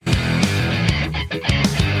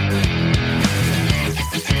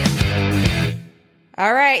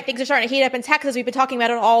All right. Things are starting to heat up in Texas. We've been talking about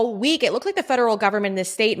it all week. It looks like the federal government in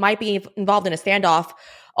this state might be involved in a standoff.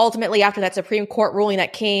 Ultimately, after that Supreme Court ruling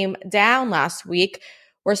that came down last week,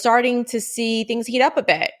 we're starting to see things heat up a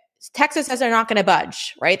bit. Texas says they're not going to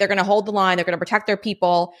budge, right? They're going to hold the line. They're going to protect their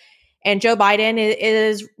people. And Joe Biden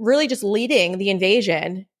is really just leading the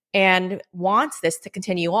invasion and wants this to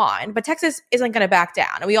continue on. But Texas isn't going to back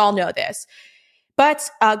down. And we all know this. But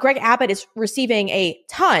Greg Abbott is receiving a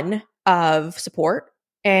ton of support.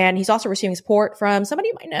 And he's also receiving support from somebody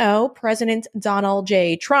you might know, President Donald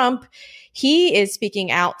J. Trump. He is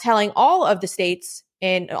speaking out, telling all of the states,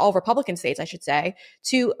 in all Republican states, I should say,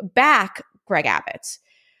 to back Greg Abbott.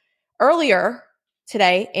 Earlier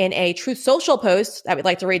today, in a Truth Social post that we'd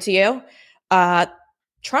like to read to you,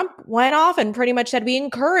 Trump went off and pretty much said, we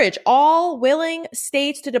encourage all willing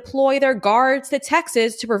states to deploy their guards to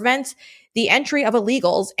Texas to prevent the entry of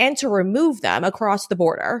illegals and to remove them across the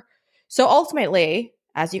border. So ultimately,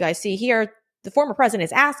 as you guys see here, the former president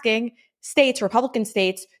is asking states, Republican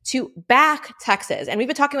states, to back Texas. And we've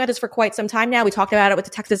been talking about this for quite some time now. We talked about it with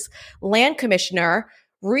the Texas Land Commissioner.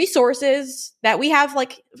 Resources that we have,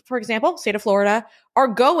 like, for example, state of Florida, are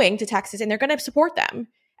going to Texas, and they're going to support them,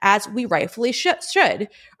 as we rightfully should.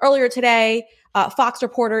 Earlier today, Fox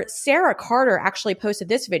reporter Sarah Carter actually posted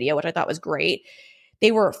this video, which I thought was great.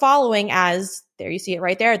 They were following, as there you see it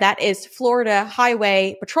right there, that is Florida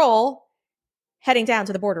Highway Patrol heading down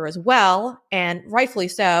to the border as well, and rightfully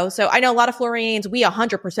so. So I know a lot of Floridians, we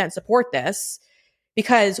 100% support this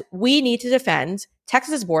because we need to defend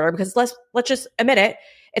Texas's border, because let's just admit it,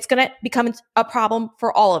 it's going to become a problem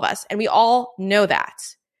for all of us, and we all know that.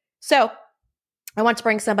 So I want to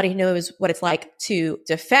bring somebody who knows what it's like to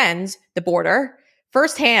defend the border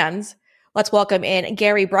firsthand. Let's welcome in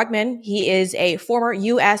Gary Brugman. He is a former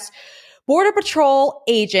U.S. Border Patrol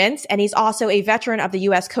agent, and he's also a veteran of the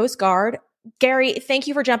U.S. Coast Guard. Gary, thank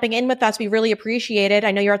you for jumping in with us. We really appreciate it. I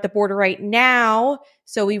know you're at the border right now,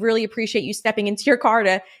 so we really appreciate you stepping into your car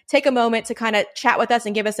to take a moment to kind of chat with us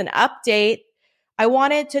and give us an update. I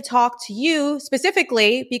wanted to talk to you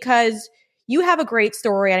specifically because you have a great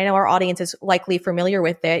story, and I know our audience is likely familiar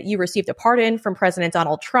with it. You received a pardon from President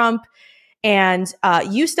Donald Trump, and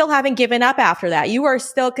you still haven't given up after that. You are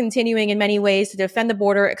still continuing in many ways to defend the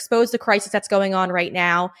border, expose the crisis that's going on right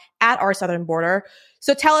now at our southern border.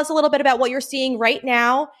 So tell us a little bit about what you're seeing right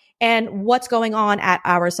now and what's going on at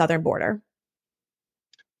our southern border.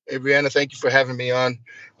 Hey, Breanna, thank you for having me on.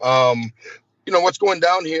 What's going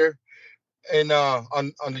down here on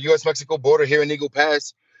the U.S.-Mexico border here in Eagle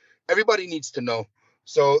Pass, everybody needs to know.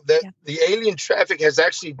 So that the alien traffic has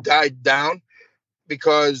actually died down,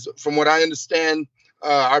 because from what I understand,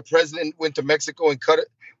 our president went to Mexico and cut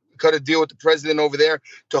a deal with the president over there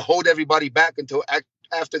to hold everybody back until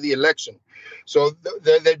after the election. So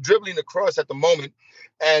they're dribbling across at the moment.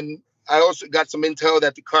 And I also got some intel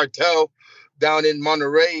that the cartel down in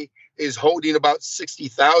Monterey is holding about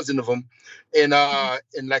 60,000 of them in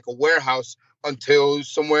like a warehouse until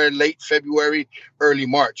somewhere late February, early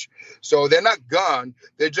March. So they're not gone.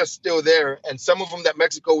 They're just still there. And some of them that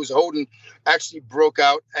Mexico was holding actually broke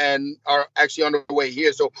out and are actually on the way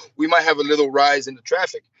here. So we might have a little rise in the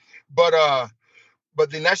traffic. But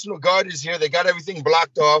the National Guard is here. They got everything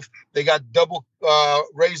blocked off. They got double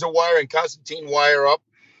razor wire and concertina wire up.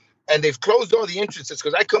 And they've closed all the entrances,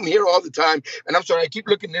 because I come here all the time. And I'm sorry, I keep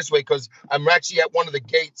looking this way because I'm actually at one of the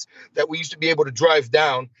gates that we used to be able to drive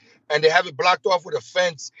down. And they have it blocked off with a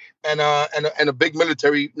fence and a big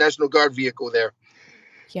military National Guard vehicle there.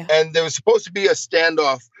 Yeah. And there was supposed to be a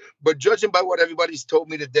standoff. But judging by what everybody's told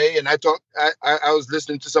me today, and I was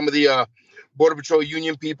listening to some of the Border Patrol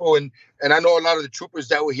union people, and I know a lot of the troopers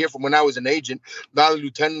that were here from when I was an agent. A lot of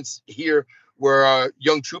lieutenants here were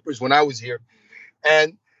young troopers when I was here.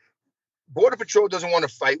 And Border Patrol doesn't want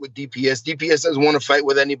to fight with DPS. DPS doesn't want to fight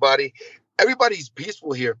with anybody. Everybody's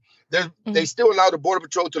peaceful here. They still allow the Border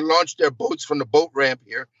Patrol to launch their boats from the boat ramp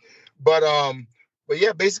here. But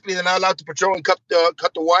yeah, basically they're not allowed to patrol and cut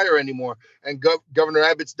the wire anymore. And Governor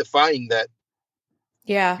Abbott's defying that.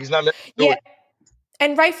 Yeah. He's not letting them do it.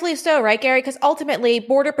 And rightfully so, right, Gary? Because ultimately,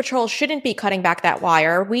 Border Patrol shouldn't be cutting back that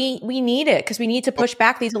wire. We need it because we need to push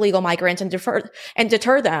back these illegal migrants and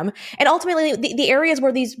deter them. And ultimately, the areas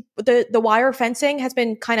where the wire fencing has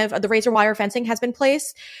been the razor wire fencing has been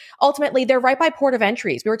placed, ultimately, they're right by port of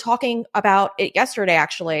entries. We were talking about it yesterday,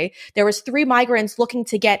 actually. There was 3 migrants looking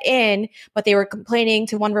to get in, but they were complaining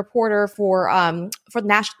to one reporter for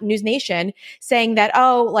the News Nation, saying that,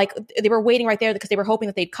 they were waiting right there because they were hoping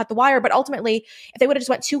that they'd cut the wire. But ultimately, if they would have just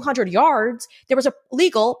went 200 yards, there was a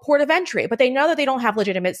legal port of entry. But they know that they don't have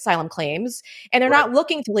legitimate asylum claims, and they're not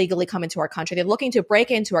looking to legally come into our country. They're looking to break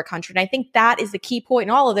into our country. And I think that is the key point in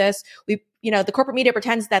all of this. The corporate media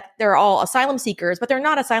pretends that they're all asylum seekers, but they're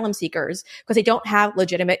not asylum seekers because they don't have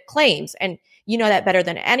legitimate claims. And you know that better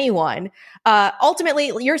than anyone.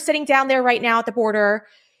 Ultimately, you're sitting down there right now at the border.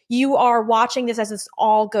 You are watching this as this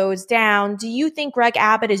all goes down. Do you think Greg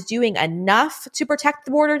Abbott is doing enough to protect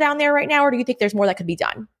the border down there right now, or do you think there's more that could be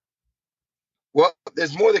done? Well,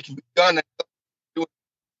 there's more that can be done.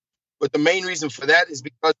 But the main reason for that is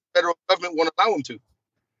because the federal government won't allow him to.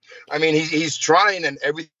 I mean, he's trying, and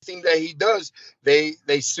everything that he does, they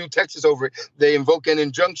sue Texas over it. They invoke an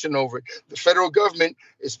injunction over it. The federal government,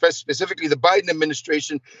 specifically the Biden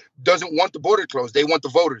administration, doesn't want the border closed. They want the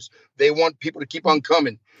voters. They want people to keep on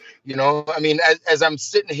coming. I mean, as I'm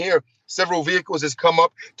sitting here, several vehicles has come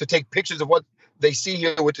up to take pictures of what they see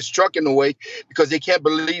here with this truck in the way because they can't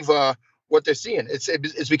believe what they're seeing.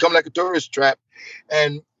 It's become like a tourist trap,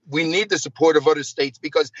 and we need the support of other states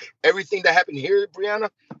because everything that happened here, Breanna,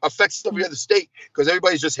 affects every other state because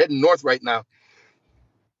everybody's just heading north right now.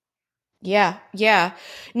 Yeah.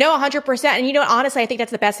 No, 100%. And honestly, I think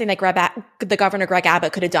that's the best thing that the governor, Greg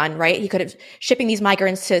Abbott, could have done, right? He could have shipping these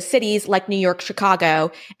migrants to cities like New York,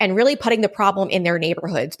 Chicago, and really putting the problem in their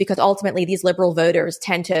neighborhoods, because ultimately these liberal voters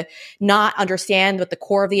tend to not understand what the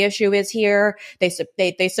core of the issue is here. They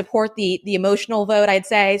support the emotional vote, I'd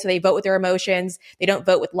say. So they vote with their emotions. They don't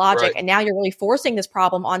vote with logic. Right. And now you're really forcing this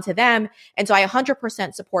problem onto them. And so I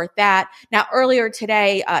 100% support that. Now, earlier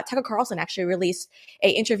today, Tucker Carlson actually released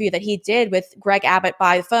an interview that he did with Greg Abbott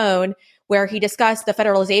by phone, where he discussed the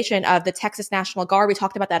federalization of the Texas National Guard. We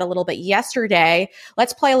talked about that a little bit yesterday.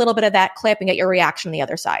 Let's play a little bit of that clip and get your reaction on the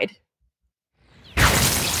other side.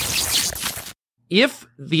 If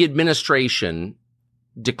the administration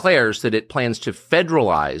declares that it plans to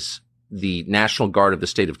federalize the National Guard of the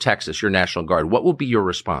state of Texas, your National Guard, what will be your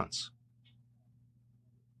response?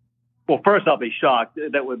 Well, first, I'll be shocked.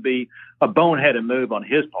 That would be a boneheaded move on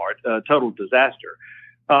his part, a total disaster.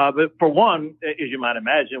 But for one, as you might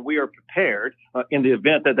imagine, we are prepared in the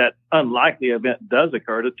event that unlikely event does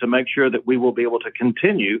occur to make sure that we will be able to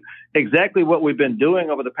continue exactly what we've been doing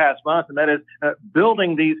over the past month, and that is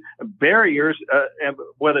building these barriers, and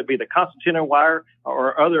whether it be the concertina wire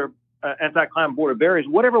or other anti-crime border barriers,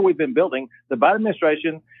 whatever we've been building. The Biden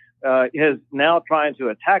administration is now trying to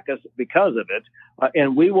attack us because of it,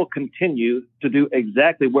 and we will continue to do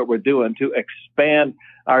exactly what we're doing to expand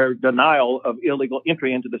our denial of illegal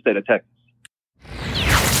entry into the state of Texas.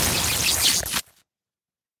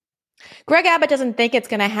 Greg Abbott doesn't think it's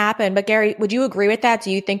going to happen, but Gary, would you agree with that?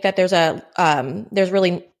 Do you think that it's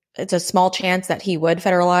a small chance that he would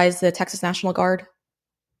federalize the Texas National Guard?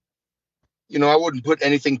 I wouldn't put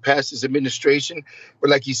anything past his administration,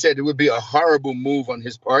 but like you said, it would be a horrible move on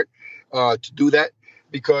his part to do that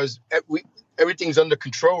because everything's under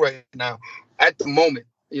control right now. At the moment,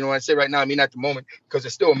 when I say right now, I mean at the moment, because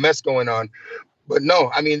there's still a mess going on. But no,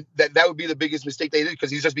 I mean that would be the biggest mistake they did, because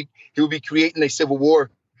he would be creating a civil war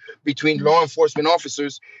between law enforcement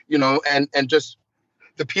officers, and just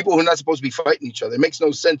the people who are not supposed to be fighting each other. It makes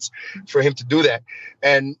no sense for him to do that.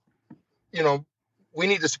 And we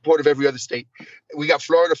need the support of every other state. We got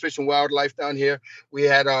Florida Fish and Wildlife down here. We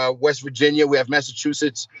had West Virginia. We have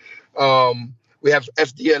Massachusetts. We have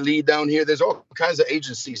FDLE down here. There's all kinds of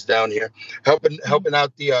agencies down here helping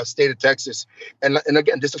out the state of Texas. And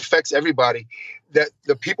again, this affects everybody. That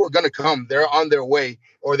the people are going to come. They're on their way,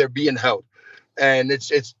 or they're being held. And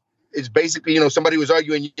it's basically, somebody was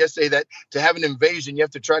arguing yesterday that to have an invasion, you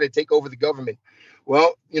have to try to take over the government.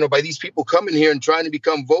 Well, by these people coming here and trying to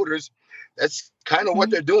become voters, that's kind of what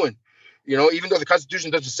they're doing. Even though the Constitution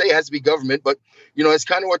doesn't say it has to be government, but, it's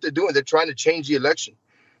kind of what they're doing. They're trying to change the election.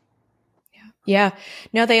 Yeah,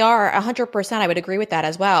 no, they are 100%. I would agree with that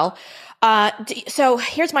as well. So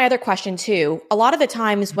here's my other question too. A lot of the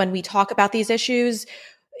times when we talk about these issues,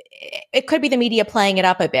 it could be the media playing it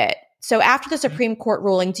up a bit. So after the Supreme Court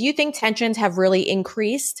ruling, do you think tensions have really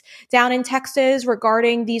increased down in Texas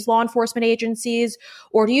regarding these law enforcement agencies?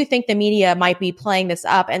 Or do you think the media might be playing this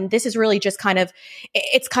up? And this is really just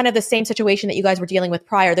it's kind of the same situation that you guys were dealing with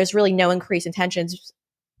prior. There's really no increase in tensions.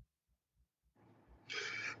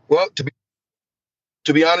 Well,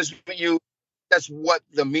 to be honest with you, that's what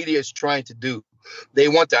the media is trying to do. They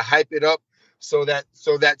want to hype it up so that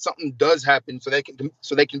something does happen, so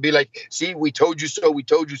they can be like, see, we told you so, we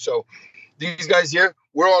told you so. These guys here,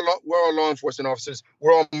 we're all law enforcement officers.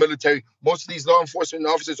 We're all military. Most of these law enforcement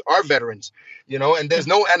officers are veterans, and there's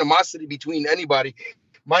no animosity between anybody.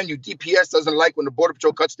 Mind you, DPS doesn't like when the Border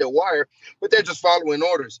Patrol cuts their wire, but they're just following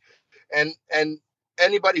orders. And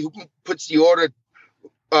anybody who puts the order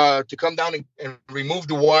to come down and remove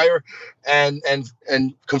the wire and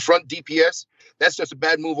confront DPS, that's just a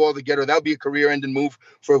bad move altogether. That'll be a career-ending move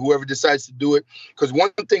for whoever decides to do it. Because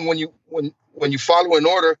one thing, when you follow an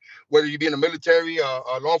order, whether you be in the military,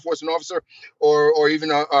 a law enforcement officer, or even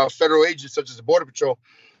a federal agent such as the Border Patrol,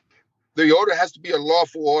 the order has to be a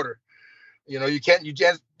lawful order. You can't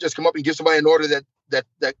just come up and give somebody an order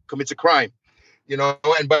that commits a crime.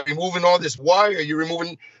 And by removing all this wire, you're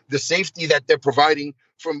removing the safety that they're providing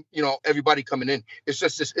from, everybody coming in. It's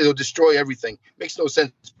just it'll destroy everything. Makes no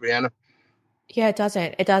sense, Breanna. Yeah, it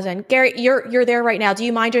doesn't. It doesn't. Gary, you're there right now. Do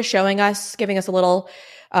you mind just giving us a little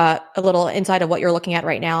insight of what you're looking at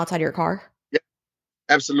right now outside of your car? Yeah,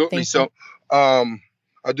 absolutely. So,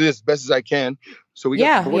 I'll do this as best as I can. So we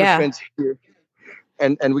got the border fence here,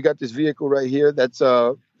 and we got this vehicle right here. That's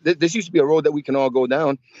this used to be a road that we can all go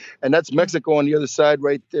down, and that's Mexico on the other side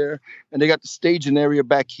right there. And they got the staging area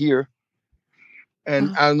back here.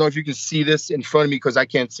 And I don't know if you can see this in front of me because I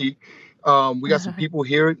can't see. We got some people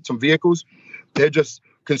here, some vehicles. They're just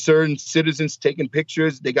concerned citizens taking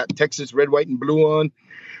pictures. They got Texas red, white, and blue on.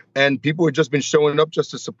 And people have just been showing up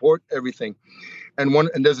just to support everything. And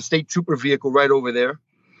there's a state trooper vehicle right over there.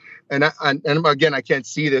 And again, I can't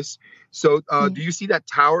see this. So do you see that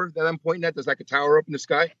tower that I'm pointing at? There's like a tower up in the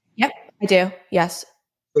sky. Yep, I do. Yes.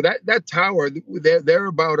 So that tower, they're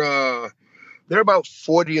about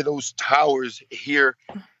 40 of those towers here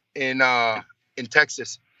in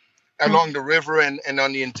Texas, along the river and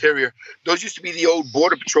on the interior. Those used to be the old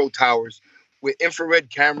Border Patrol towers with infrared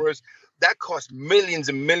cameras. That cost millions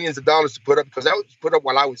and millions of dollars to put up, because that was put up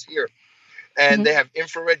while I was here. And they have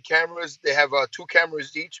infrared cameras. They have 2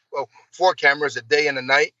 cameras each, 4 cameras a day and a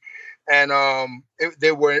night. And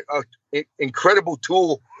they were an incredible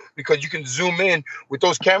tool, because you can zoom in with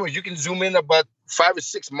those cameras. You can zoom in about 5 or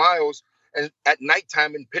 6 miles and at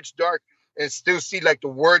nighttime in pitch dark and still see like the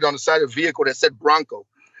word on the side of the vehicle that said Bronco.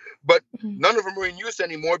 But none of them are in use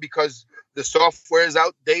anymore because the software is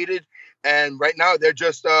outdated. And right now they're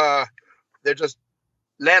just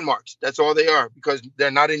landmarks. That's all they are, because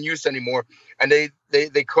they're not in use anymore. And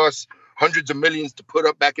they cost hundreds of millions to put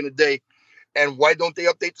up back in the day. And why don't they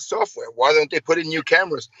update the software? Why don't they put in new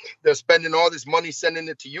cameras? They're spending all this money sending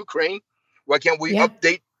it to Ukraine. Why can't we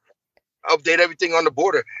update everything on the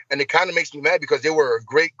border? And it kind of makes me mad, because they were a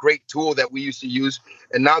great, great tool that we used to use.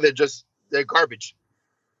 And now they're garbage.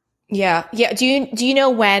 Yeah. Yeah. Do you know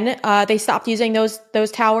when they stopped using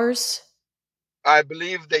those towers? I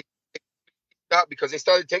believe they stopped because they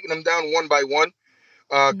started taking them down one by one,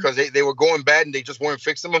 because they were going bad and they just weren't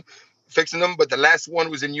fixing them. But the last one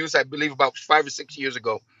was in use, I believe, about 5 or 6 years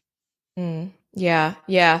ago. Yeah.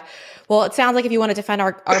 Yeah. Well, it sounds like if you want to defend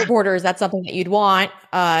our borders, that's something that you'd want,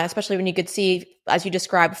 especially when you could see, as you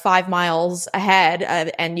described, 5 miles ahead,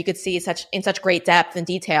 and you could see in such great depth and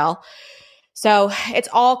detail. So it's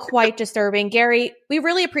all quite disturbing. Gary, we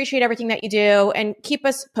really appreciate everything that you do, and keep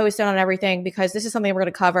us posted on everything, because this is something we're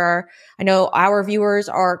going to cover. I know our viewers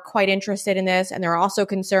are quite interested in this, and they're also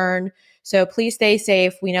concerned. So please stay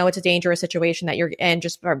safe. We know it's a dangerous situation that you're in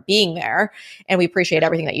just for being there, and we appreciate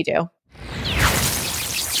everything that you do.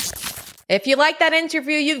 If you like that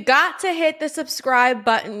interview, you've got to hit the subscribe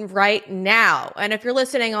button right now. And if you're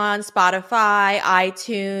listening on Spotify,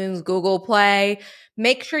 iTunes, Google Play,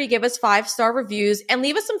 make sure you give us 5-star reviews and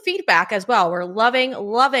leave us some feedback as well. We're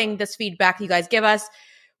loving this feedback you guys give us.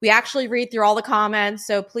 We actually read through all the comments,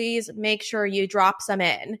 so please make sure you drop some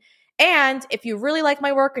in. And if you really like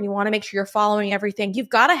my work and you want to make sure you're following everything, you've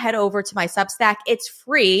got to head over to my Substack. It's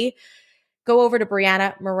free. Go over to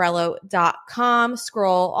BreannaMorello.com,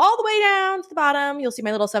 scroll all the way down to the bottom. You'll see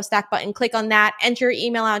my little Substack button. Click on that, enter your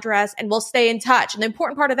email address, and we'll stay in touch. And the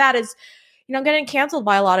important part of that is, I'm getting canceled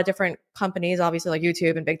by a lot of different companies, obviously like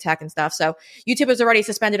YouTube and big tech and stuff. So YouTube has already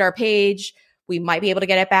suspended our page. We might be able to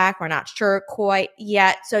get it back. We're not sure quite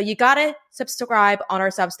yet. So you got to subscribe on our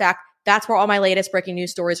Substack. That's where all my latest breaking news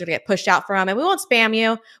stories are going to get pushed out from. And we won't spam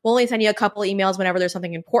you. We'll only send you a couple emails whenever there's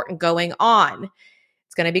something important going on.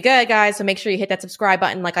 It's going to be good, guys. So make sure you hit that subscribe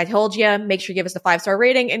button like I told you. Make sure you give us a 5-star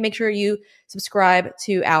rating, and make sure you subscribe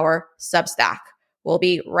to our Substack. We'll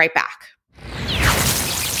be right back.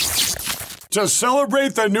 To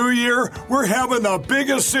celebrate the new year, we're having the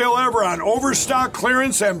biggest sale ever on overstock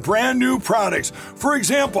clearance and brand new products. For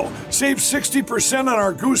example, save 60% on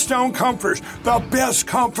our Goose Down comforters, the best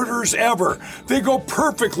comforters ever. They go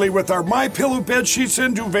perfectly with our MyPillow bed sheets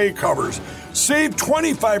and duvet covers. Save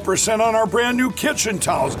 25% on our brand new kitchen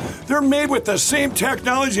towels. They're made with the same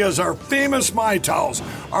technology as our famous My Towels.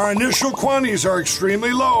 Our initial quantities are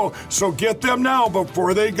extremely low, so get them now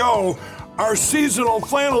before they go. Our seasonal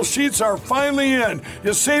flannel sheets are finally in.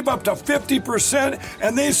 You save up to 50%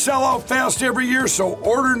 and they sell out fast every year, so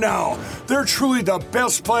order now. They're truly the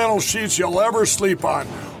best flannel sheets you'll ever sleep on.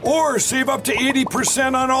 Or save up to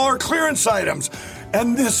 80% on all our clearance items.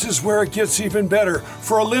 And this is where it gets even better.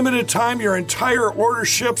 For a limited time, your entire order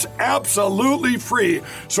ships absolutely free.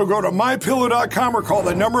 So go to MyPillow.com or call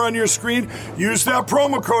the number on your screen. Use that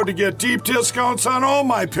promo code to get deep discounts on all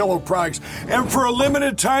MyPillow products. And for a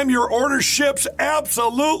limited time, your order ships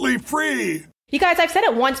absolutely free. You guys, I've said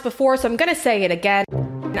it once before, so I'm going to say it again.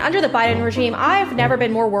 Under the Biden regime, I've never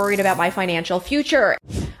been more worried about my financial future.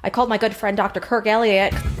 I called my good friend Dr. Kirk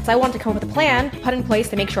Elliott because I wanted to come up with a plan put in place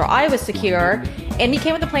to make sure I was secure, and he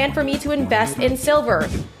came with a plan for me to invest in silver.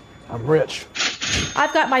 I'm rich.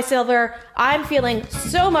 I've got my silver. I'm feeling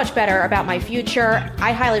so much better about my future.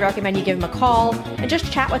 I highly recommend you give him a call and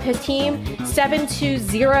just chat with his team,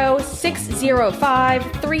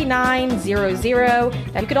 720-605-3900.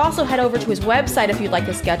 And you could also head over to his website if you'd like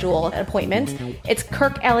to schedule an appointment. It's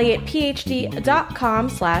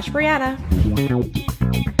kirkelliottphd.com/Breanna.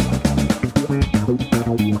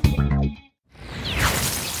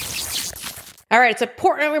 All right, it's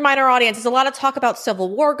important to remind our audience, there's a lot of talk about civil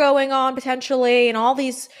war going on potentially and all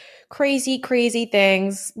these crazy, crazy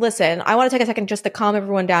things. Listen, I want to take a second just to calm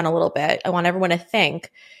everyone down a little bit. I want everyone to think,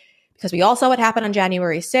 because we all saw what happened on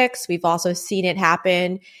January 6th. We've also seen it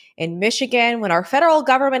happen in Michigan when our federal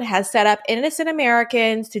government has set up innocent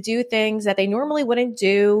Americans to do things that they normally wouldn't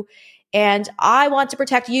do. And I want to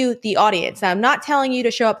protect you, the audience. Now, I'm not telling you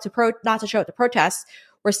to show up to not to show up to protests.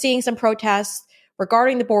 We're seeing some protests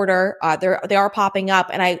regarding the border. They are popping up,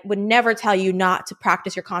 and I would never tell you not to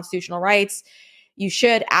practice your constitutional rights. You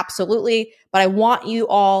should, absolutely. But I want you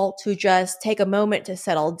all to just take a moment to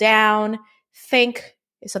settle down, think.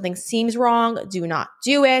 If something seems wrong, do not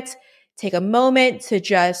do it. Take a moment to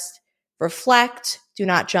just reflect. Do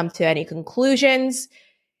not jump to any conclusions.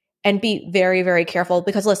 And be very, very careful,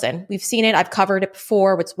 because listen, we've seen it. I've covered it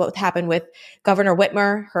before. What happened with Governor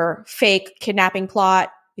Whitmer, her fake kidnapping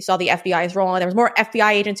plot. We saw the FBI's role. There was more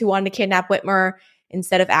FBI agents who wanted to kidnap Whitmer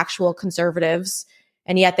instead of actual conservatives.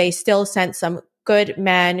 And yet they still sent some good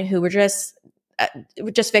men who were just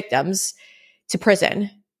victims to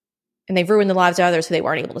prison. And they've ruined the lives of others who they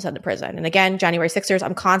weren't able to send to prison. And again, January 6ers,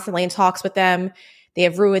 I'm constantly in talks with them. They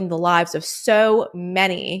have ruined the lives of so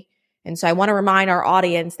many. And so I want to remind our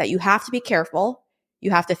audience that you have to be careful. You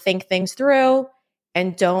have to think things through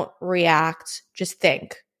and don't react. Just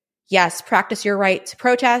think. Yes, practice your right to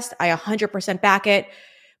protest. I 100% back it.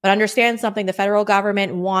 But understand something. The federal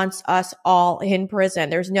government wants us all in prison.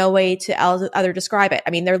 There's no way to other describe it. I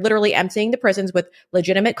mean, they're literally emptying the prisons with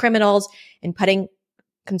legitimate criminals and putting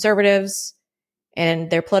conservatives and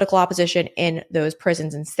their political opposition in those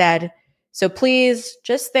prisons instead. So please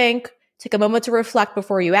just think. Take a moment to reflect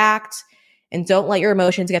before you act, and don't let your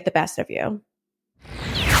emotions get the best of you.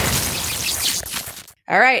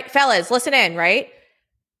 All right, fellas, listen in, right?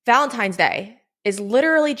 Valentine's Day is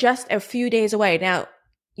literally just a few days away. Now,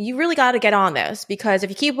 you really got to get on this, because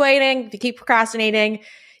if you keep waiting, if you keep procrastinating,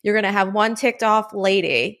 you're going to have one ticked off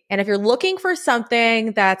lady. And if you're looking for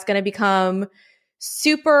something that's going to become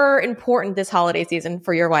super important this holiday season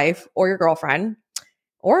for your wife or your girlfriend,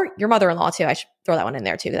 or your mother-in-law too. I should throw that one in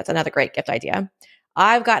there too. That's another great gift idea.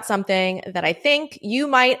 I've got something that I think you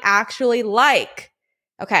might actually like.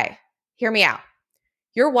 Okay, hear me out.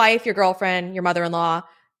 Your wife, your girlfriend, your mother-in-law,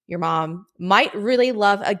 your mom might really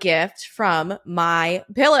love a gift from My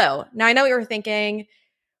Pillow. Now, I know what you're thinking.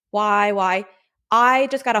 Why? I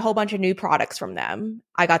just got a whole bunch of new products from them.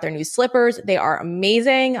 I got their new slippers. They are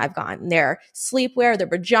amazing. I've gotten their sleepwear, their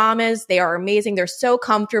pajamas. They are amazing. They're so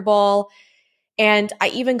comfortable. And I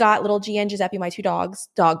even got little G and Giuseppe, my two dogs,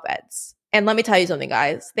 dog beds. And let me tell you something,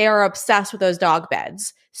 guys. They are obsessed with those dog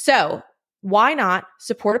beds. So why not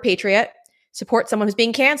support a patriot, support someone who's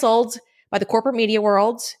being canceled by the corporate media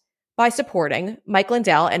world by supporting Mike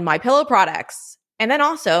Lindell and My Pillow products. And then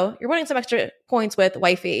also, you're winning some extra points with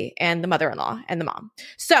wifey and the mother-in-law and the mom.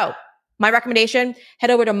 So my recommendation, head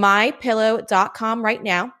over to mypillow.com right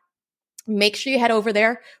now. Make sure you head over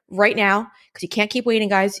there right now, because you can't keep waiting,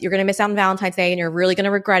 guys. You're going to miss out on Valentine's Day and you're really going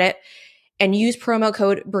to regret it. And use promo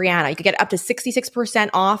code Breanna. You can get up to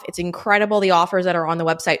 66% off. It's incredible, the offers that are on the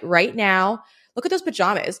website right now. Look at those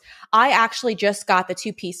pajamas. I actually just got the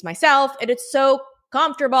two-piece myself, and it's so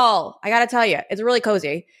comfortable. I got to tell you, it's really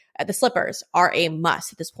cozy. The slippers are a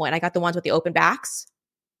must at this point. I got the ones with the open backs.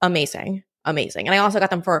 Amazing. amazing. And I also got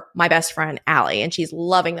them for my best friend, Allie, and she's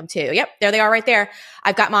loving them too. Yep, there they are right there.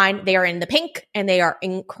 I've got mine. They are in the pink and they are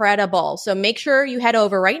incredible. So make sure you head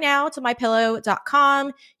over right now to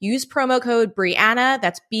mypillow.com. Use promo code Breanna.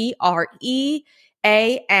 That's BREANNA.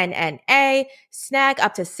 Snag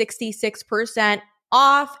up to 66%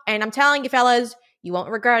 off. And I'm telling you, fellas, you won't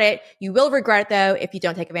regret it. You will regret it, though, if you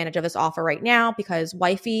don't take advantage of this offer right now, because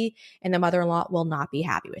wifey and the mother-in-law will not be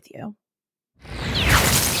happy with you.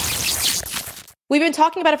 We've been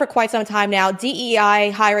talking about it for quite some time now.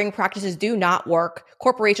 DEI hiring practices do not work.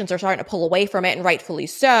 Corporations are starting to pull away from it, and rightfully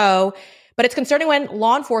so. But it's concerning when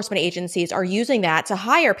law enforcement agencies are using that to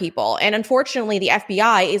hire people. And unfortunately, the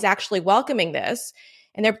FBI is actually welcoming this.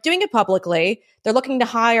 And they're doing it publicly. They're looking to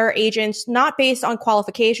hire agents not based on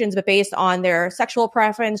qualifications, but based on their sexual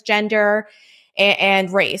preference, gender,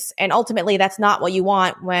 and race. And ultimately, that's not what you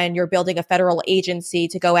want when you're building a federal agency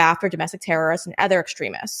to go after domestic terrorists and other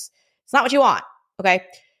extremists. It's not what you want. Okay.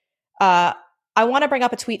 I want to bring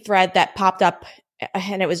up a tweet thread that popped up,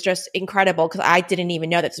 and it was just incredible because I didn't even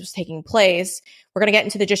know that this was taking place. We're going to get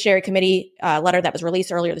into the Judiciary Committee letter that was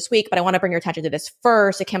released earlier this week, but I want to bring your attention to this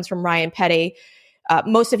first. It comes from Ryan Petty.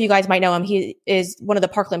 Most of you guys might know him. He is one of the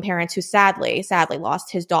Parkland parents who sadly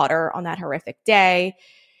lost his daughter on that horrific day.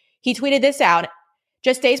 He tweeted this out.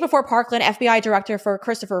 Just days before Parkland, FBI Director for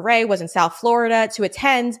Christopher Wray was in South Florida to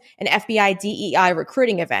attend an FBI DEI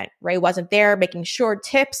recruiting event. Wray wasn't there, making sure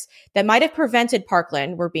tips that might have prevented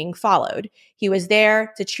Parkland were being followed. He was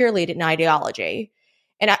there to cheerlead an ideology.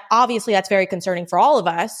 And obviously that's very concerning for all of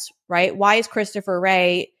us, right? Why is Christopher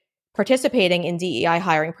Wray participating in DEI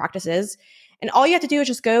hiring practices? And all you have to do is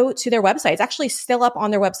just go to their website. It's actually still up on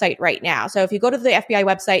their website right now. So if you go to the FBI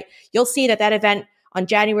website, you'll see that event on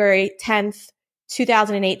January 10th,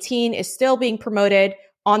 2018 is still being promoted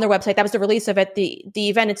on their website. That was the release of it. The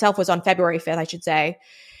event itself was on February 5th, I should say.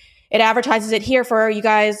 It advertises it here for you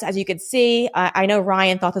guys, as you can see. I know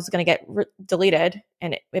Ryan thought this was going to get deleted,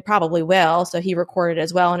 and it probably will. So he recorded it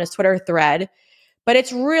as well in his Twitter thread. But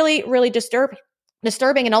it's really, really disturbing.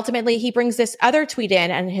 And ultimately, he brings this other tweet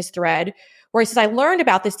in his thread where he says, I learned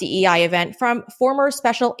about this DEI event from former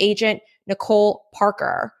Special Agent Nicole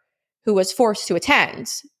Parker, who was forced to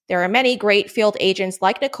attend. There are many great field agents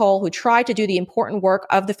like Nicole who try to do the important work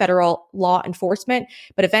of the federal law enforcement,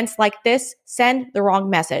 but events like this send the wrong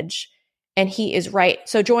message. And he is right.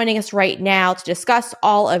 So joining us right now to discuss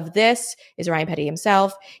all of this is Ryan Petty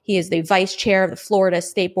himself. He is the vice chair of the Florida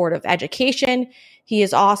State Board of Education. He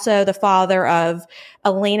is also the father of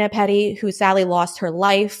Elena Petty, who sadly lost her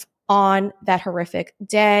life on that horrific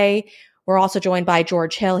day. We're also joined by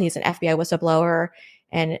George Hill. He's an FBI whistleblower.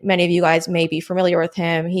 And many of you guys may be familiar with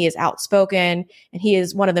him. He is outspoken, and he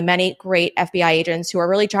is one of the many great FBI agents who are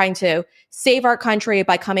really trying to save our country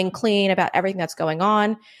by coming clean about everything that's going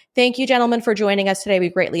on. Thank you, gentlemen, for joining us today. We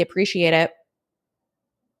greatly appreciate it.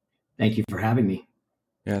 Thank you for having me.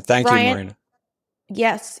 Yeah, thank you, Marina.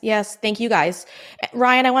 Yes. Thank you, guys.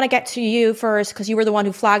 Ryan, I want to get to you first because you were the one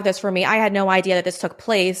who flagged this for me. I had no idea that this took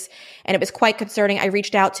place, and it was quite concerning. I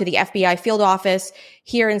reached out to the FBI field office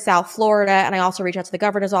here in South Florida, and I also reached out to the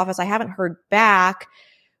governor's office. I haven't heard back,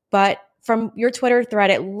 but from your Twitter thread,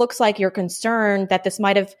 it looks like you're concerned that this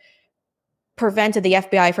might have prevented the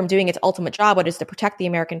FBI from doing its ultimate job, which is to protect the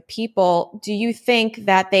American people. Do you think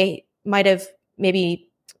that they might have maybe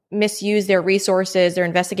misuse their resources, their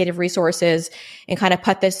investigative resources, and kind of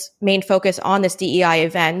put this main focus on this DEI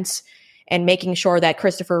event and making sure that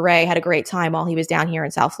Christopher Wray had a great time while he was down here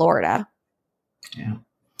in South Florida? Yeah.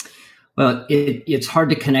 Well, it's hard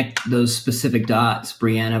to connect those specific dots,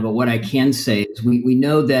 Breanna, but what I can say is we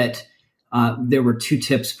know that there were 2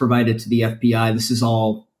 tips provided to the FBI. This is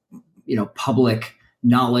all, public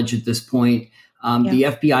knowledge at this point. The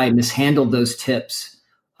FBI mishandled those tips.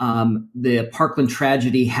 The Parkland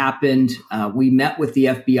tragedy happened. We met with the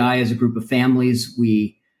FBI as a group of families.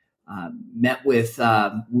 We've met with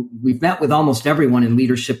almost everyone in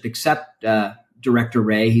leadership except Director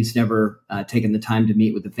Wray. He's never taken the time to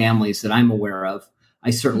meet with the families that I'm aware of. I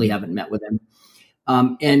certainly haven't met with him.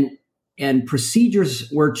 And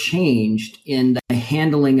procedures were changed in the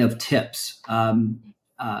handling of tips.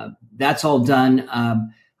 That's all done.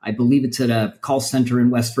 I believe it's at a call center in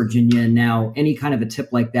West Virginia. And now any kind of a tip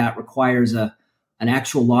like that requires an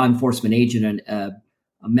actual law enforcement agent, a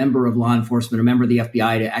member of law enforcement, a member of the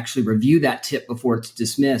FBI to actually review that tip before it's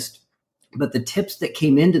dismissed. But the tips that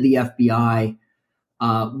came into the FBI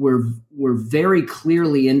were very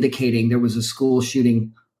clearly indicating there was a school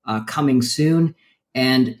shooting coming soon,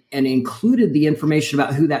 and included the information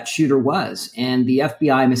about who that shooter was. And the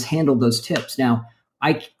FBI mishandled those tips. Now,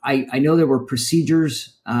 I know there were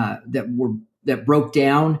procedures that broke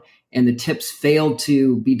down, and the tips failed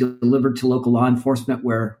to be delivered to local law enforcement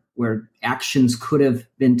where actions could have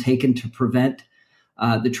been taken to prevent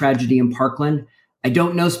the tragedy in Parkland. I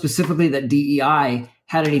don't know specifically that DEI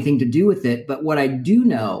had anything to do with it, but what I do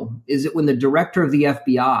know is that when the director of the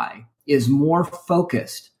FBI is more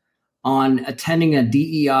focused on attending a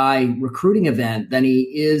DEI recruiting event than he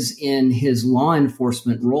is in his law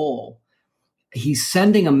enforcement role, he's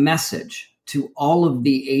sending a message to all of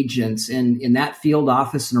the agents in that field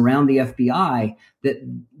office and around the FBI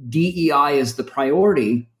that DEI is the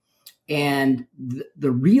priority. And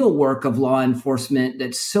the real work of law enforcement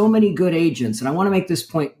that so many good agents, and I want to make this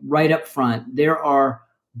point right up front, there are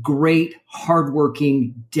great,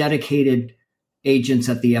 hardworking, dedicated agents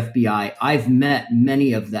at the FBI. I've met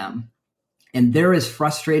many of them, and they're as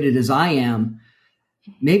frustrated as I am,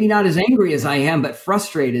 maybe not as angry as I am, but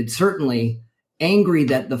frustrated, certainly angry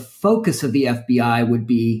that the focus of the FBI would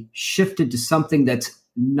be shifted to something that's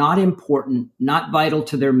not important, not vital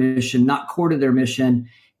to their mission, not core to their mission.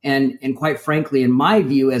 And quite frankly, in my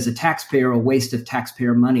view, as a taxpayer, a waste of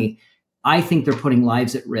taxpayer money. I think they're putting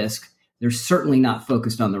lives at risk. They're certainly not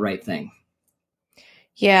focused on the right thing.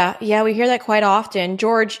 Yeah, we hear that quite often.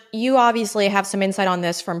 George, you obviously have some insight on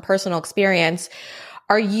this from personal experience.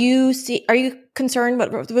 Are you concerned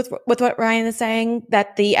with what Ryan is saying,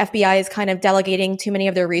 that the FBI is kind of delegating too many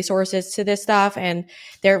of their resources to this stuff and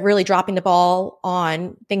they're really dropping the ball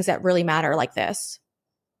on things that really matter like this?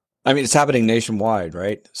 I mean, it's happening nationwide,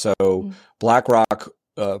 right? So BlackRock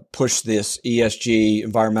pushed this ESG,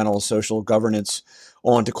 environmental and social governance,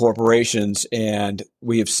 onto corporations, and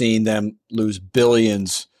we have seen them lose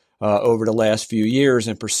billions over the last few years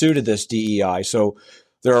in pursuit of this DEI. So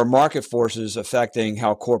there are market forces affecting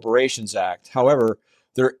how corporations act. However,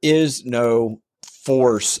 there is no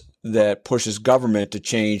force that pushes government to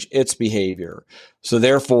change its behavior. So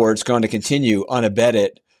therefore, it's going to continue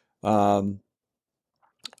unabated,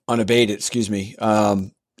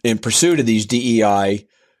 in pursuit of these DEI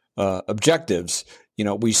objectives.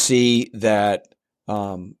 We see that,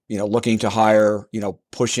 looking to hire,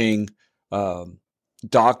 pushing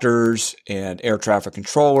doctors and air traffic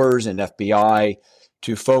controllers and FBI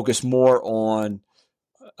to focus more on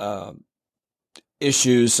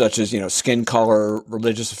issues such as, skin color,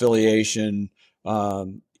 religious affiliation,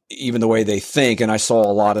 even the way they think. And I saw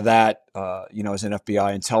a lot of that, as an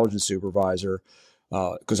FBI intelligence supervisor,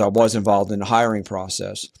 because I was involved in the hiring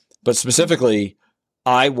process. But specifically,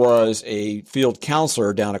 I was a field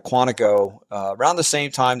counselor down at Quantico around the same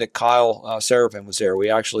time that Kyle Seraphin was there. We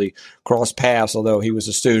actually crossed paths, although he was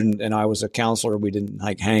a student and I was a counselor. We didn't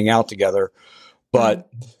hang out together. But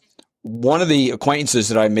one of the acquaintances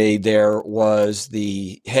that I made there was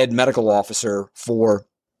the head medical officer for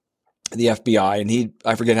the FBI. And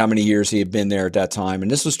I forget how many years he had been there at that time. And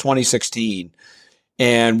this was 2016.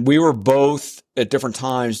 And we were both at different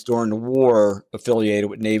times during the war affiliated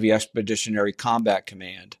with Navy Expeditionary Combat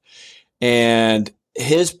Command. And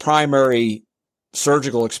his primary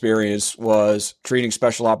surgical experience was treating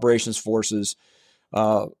special operations forces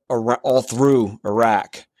all through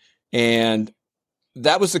Iraq. And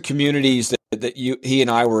that was the communities that he and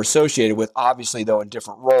I were associated with, obviously, though, in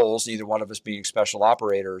different roles, neither one of us being special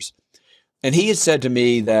operators. And he had said to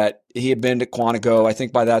me that he had been to Quantico, I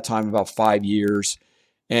think by that time, about 5 years,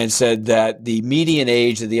 and said that the median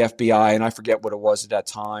age of the FBI, and I forget what it was at that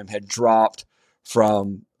time, had dropped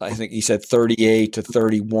from, I think he said 38 to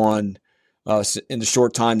 31 in the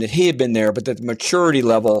short time that he had been there, but that the maturity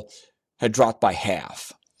level had dropped by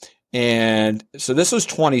half. And so this was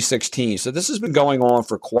 2016. So this has been going on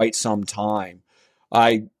for quite some time.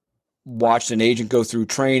 I watched an agent go through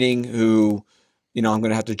training who, I'm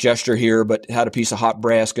going to have to gesture here, but had a piece of hot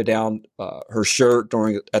brass go down her shirt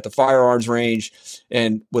at the firearms range,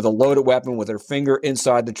 and with a loaded weapon with her finger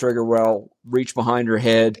inside the trigger well, reach behind her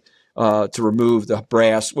head to remove the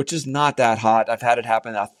brass, which is not that hot. I've had it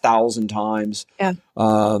happen 1,000 times. Yeah.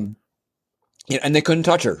 And they couldn't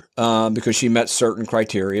touch her because she met certain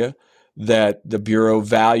criteria that the Bureau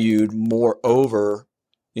valued more over,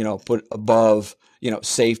 put above,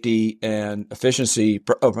 safety and proficiency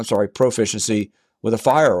with a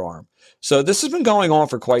firearm. So this has been going on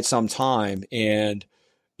for quite some time, and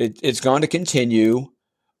it's going to continue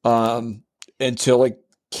until it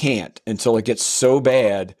gets so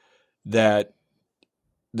bad that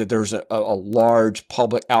there's a large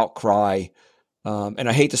public outcry. And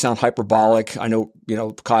I hate to sound hyperbolic. I know,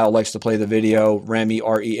 Kyle likes to play the video. Remy,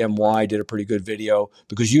 R-E-M-Y, did a pretty good video,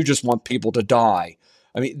 because you just want people to die.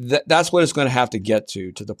 I mean, that's what it's going to have to get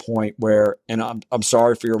to the point where, and I'm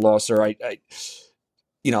sorry for your loss, sir.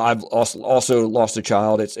 I've also lost a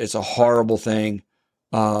child. It's a horrible thing.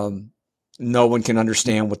 no one can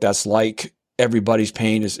understand what that's like. Everybody's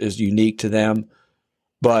pain is unique to them.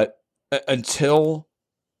 But until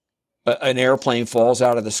an airplane falls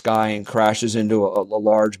out of the sky and crashes into a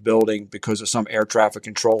large building because of some air traffic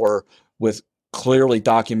controller with clearly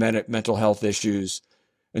documented mental health issues,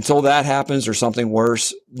 until that happens or something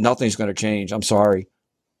worse, nothing's going to change. I'm sorry.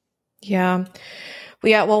 Yeah.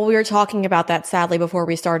 Well, we were talking about that sadly before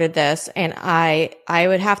we started this, and I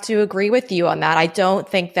would have to agree with you on that. I don't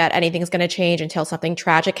think that anything's going to change until something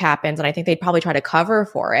tragic happens, and I think they'd probably try to cover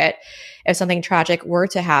for it if something tragic were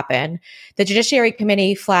to happen. The Judiciary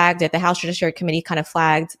Committee flagged it. The House Judiciary Committee kind of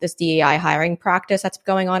flagged this DEI hiring practice that's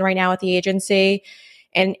going on right now at the agency,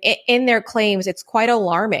 and in their claims, it's quite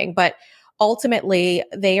alarming, but ultimately,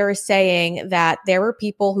 they are saying that there were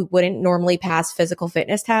people who wouldn't normally pass physical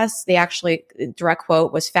fitness tests. They actually, direct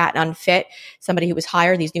quote, was fat and unfit, somebody who was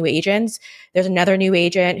hired, these new agents. There's another new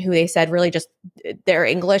agent who they said really just their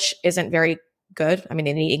English isn't very good. I mean,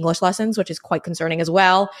 they need English lessons, which is quite concerning as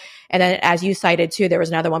well. And then as you cited too, there was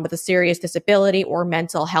another one with a serious disability or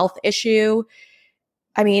mental health issue.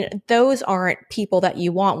 I mean, those aren't people that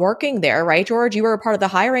you want working there, right, George? You were a part of the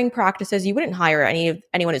hiring practices. You wouldn't hire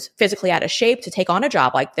anyone who's physically out of shape to take on a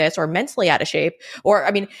job like this, or mentally out of shape. Or,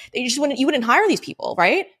 I mean, you wouldn't hire these people,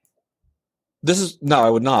 right? No, I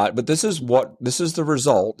would not. But this is the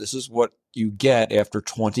result. This is what you get after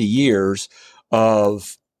 20 years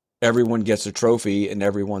of everyone gets a trophy and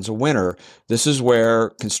everyone's a winner. This is where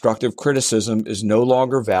constructive criticism is no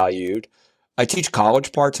longer valued. I teach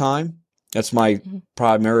college part-time. That's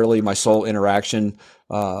primarily my sole interaction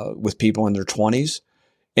with people in their 20s.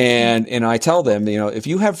 And I tell them, if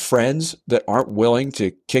you have friends that aren't willing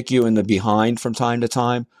to kick you in the behind from time to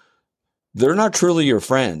time, they're not truly your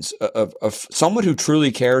friends. Someone who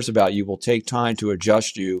truly cares about you will take time to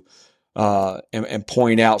adjust you and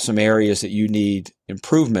point out some areas that you need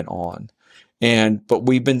improvement on. But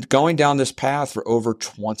we've been going down this path for over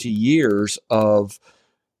 20 years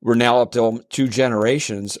we're now up to 2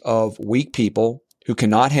 generations of weak people who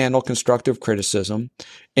cannot handle constructive criticism.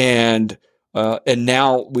 And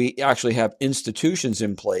now we actually have institutions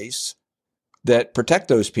in place that protect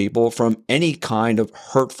those people from any kind of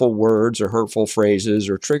hurtful words or hurtful phrases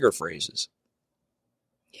or trigger phrases.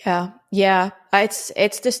 Yeah.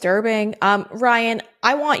 It's disturbing. Ryan,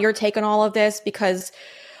 I want your take on all of this because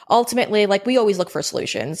ultimately, like, we always look for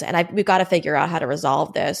solutions, and we've got to figure out how to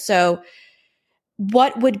resolve this. So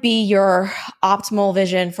what would be your optimal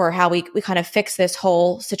vision for how we kind of fix this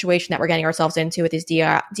whole situation that we're getting ourselves into with these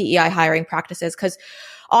DEI hiring practices? Because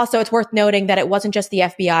also it's worth noting that it wasn't just the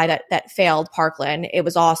FBI that failed Parkland. It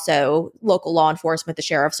was also local law enforcement, the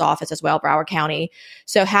sheriff's office as well, Broward County.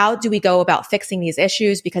 So how do we go about fixing these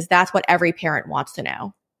issues? Because that's what every parent wants to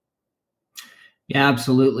know. Yeah,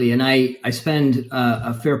 absolutely. And I spend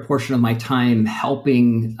a fair portion of my time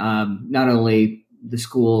helping not only the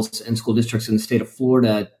schools and school districts in the state of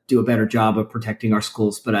Florida do a better job of protecting our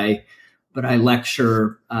schools, but I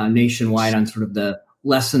lecture nationwide on sort of the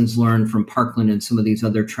lessons learned from Parkland and some of these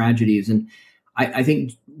other tragedies. And I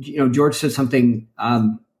think George said something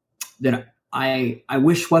that I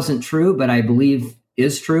wish wasn't true, but I believe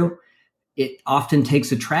is true. It often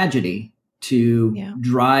takes a tragedy to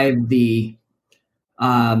drive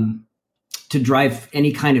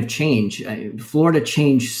any kind of change. Florida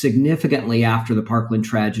changed significantly after the Parkland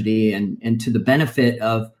tragedy, and to the benefit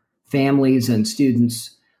of families and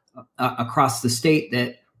students across the state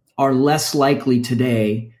that are less likely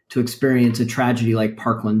today to experience a tragedy like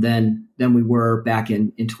Parkland than we were back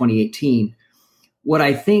in 2018. What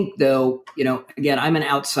I think, though, again, I'm an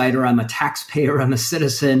outsider. I'm a taxpayer. I'm a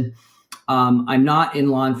citizen. I'm not in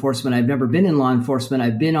law enforcement. I've never been in law enforcement.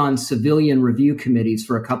 I've been on civilian review committees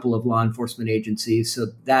for a couple of law enforcement agencies. So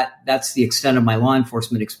that's the extent of my law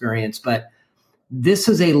enforcement experience. But this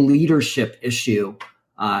is a leadership issue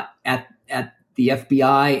at the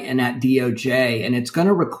FBI and at DOJ, and it's going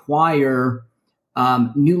to require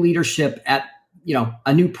new leadership at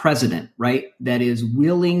a new president, right, that is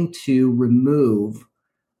willing to remove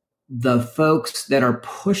the folks that are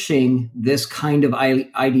pushing this kind of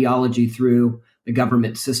ideology through the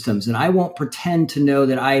government systems. And I won't pretend to know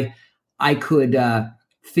that I could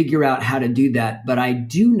figure out how to do that. But I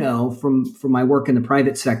do know from my work in the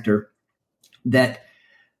private sector that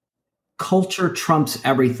culture trumps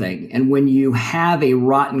everything. And when you have a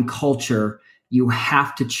rotten culture, you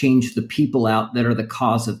have to change the people out that are the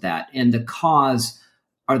cause of that. And the cause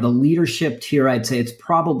are the leadership tier. I'd say it's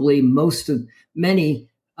probably many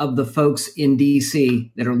of the folks in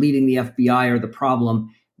DC that are leading the FBI are the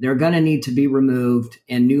problem. They're going to need to be removed,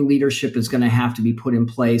 and new leadership is going to have to be put in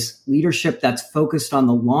place. Leadership that's focused on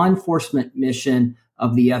the law enforcement mission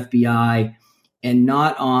of the FBI and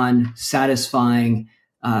not on satisfying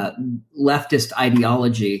leftist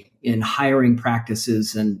ideology in hiring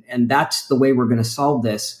practices. And that's the way we're going to solve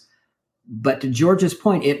this. But to George's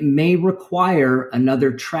point, it may require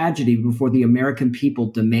another tragedy before the American people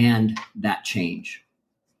demand that change.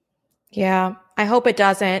 Yeah, I hope it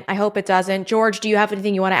doesn't. I hope it doesn't. George, do you have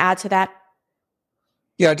anything you want to add to that?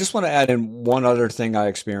 Yeah, I just want to add in one other thing I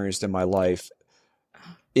experienced in my life.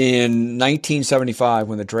 In 1975,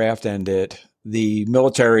 when the draft ended, the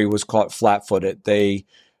military was caught flat-footed. They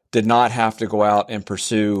did not have to go out and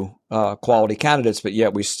pursue quality candidates, but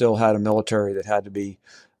yet we still had a military that had to be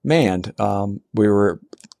manned. We were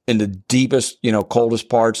in the deepest, coldest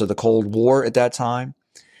parts of the Cold War at that time.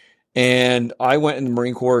 And I went in the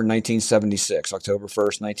Marine Corps in 1976, October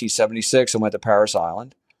 1st, 1976. I went to Parris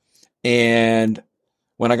Island. And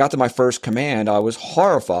when I got to my first command, I was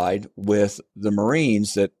horrified with the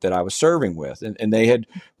Marines that I was serving with. And they had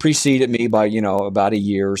preceded me by, about a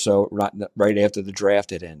year or so, right after the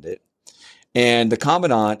draft had ended. And the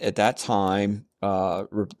commandant at that time,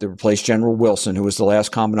 they replaced General Wilson, who was the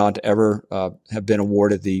last commandant to ever have been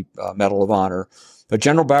awarded the Medal of Honor. But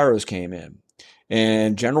General Barrows came in.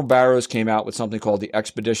 And General Barrows came out with something called the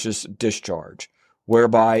expeditious discharge,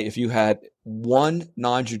 whereby if you had one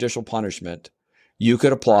non-judicial punishment, you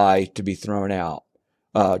could apply to be thrown out,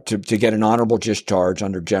 to get an honorable discharge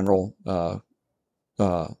under general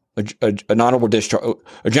an honorable discharge,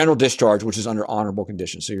 a general discharge, which is under honorable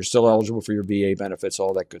conditions. So you're still eligible for your VA benefits,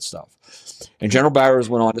 all that good stuff. And General Barrows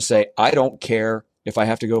went on to say, I don't care if I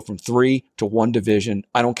have to go from 3 to 1 division.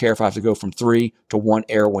 I don't care if I have to go from 3 to 1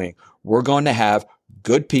 air wing. We're going to have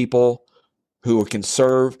good people who can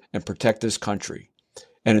serve and protect this country.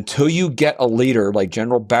 And until you get a leader like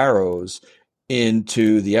General Barrows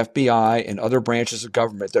into the FBI and other branches of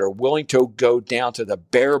government that are willing to go down to the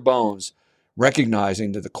bare bones,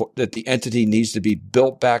 recognizing that the entity needs to be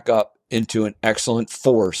built back up into an excellent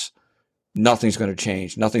force, nothing's going to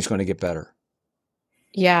change. Nothing's going to get better.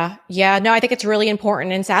 Yeah. No, I think it's really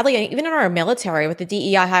important. And sadly, even in our military with the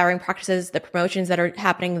DEI hiring practices, the promotions that are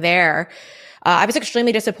happening there, I was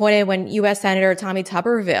extremely disappointed when U.S. Senator Tommy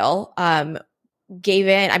Tuberville gave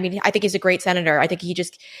in. I mean, I think he's a great senator. I think he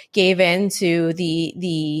just gave in to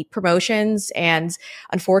the promotions. And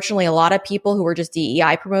unfortunately, a lot of people who were just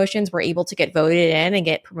DEI promotions were able to get voted in and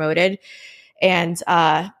get promoted. And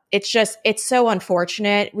it's so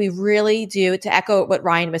unfortunate. We really do, to echo what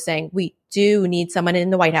Ryan was saying, we do need someone in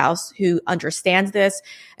the White House who understands this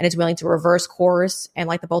and is willing to reverse course. And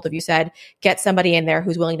like the both of you said, get somebody in there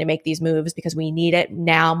who's willing to make these moves because we need it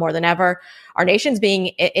now more than ever. Our nation's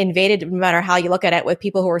being invaded, no matter how you look at it, with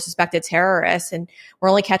people who are suspected terrorists, and we're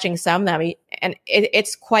only catching some of them. And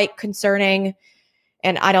it's quite concerning.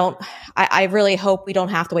 And I really hope we don't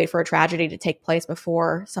have to wait for a tragedy to take place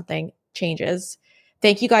before something changes.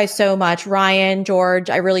 Thank you guys so much. Ryan, George,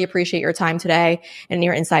 I really appreciate your time today and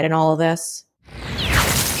your insight in all of this.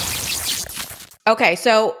 Okay,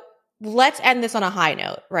 so let's end this on a high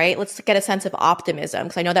note, right? Let's get a sense of optimism,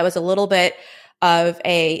 because I know that was a little bit of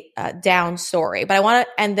a down story, but I want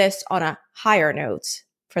to end this on a higher note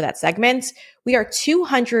for that segment. We are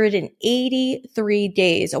 283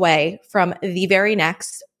 days away from the very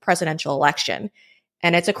next presidential election,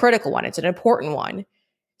 and it's a critical one. It's an important one.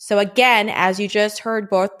 So again, as you just heard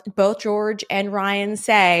both George and Ryan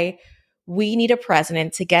say, we need a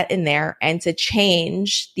president to get in there and to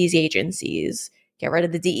change these agencies, get rid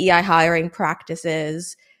of the DEI hiring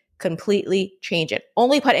practices, completely change it.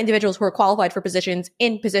 Only put individuals who are qualified for positions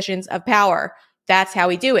in positions of power. That's how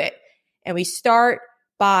we do it. And we start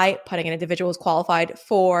by putting an individual who's qualified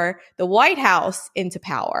for the White House into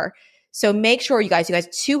power. So make sure, you guys,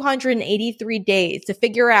 283 days to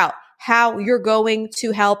figure out how you're going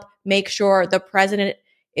to help make sure the president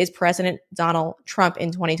is President Donald Trump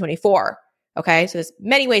in 2024. Okay, so there's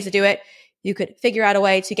many ways to do it. You could figure out a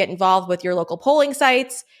way to get involved with your local polling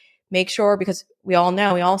sites. Make sure, because we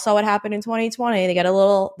all saw what happened in 2020. They get a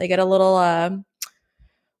little,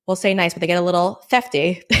 we'll say nice, but they get a little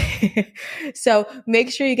thefty. So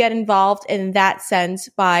make sure you get involved in that sense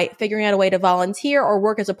by figuring out a way to volunteer or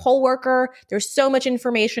work as a poll worker. There's so much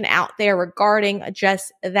information out there regarding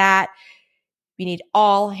just that. We need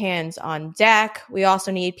all hands on deck. We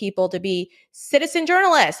also need people to be citizen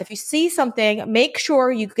journalists. If you see something, make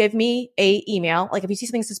sure you give me an email. Like if you see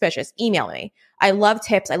something suspicious, email me. I love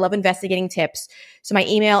tips. I love investigating tips. So my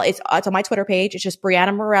email it's on my Twitter page. It's just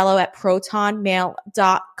Breanna Morello at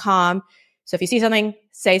protonmail.com. So if you see something,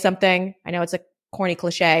 say something. I know it's a corny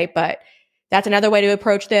cliche, but That's another way to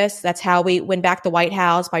approach this. That's how we win back the White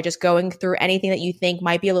House, by just going through anything that you think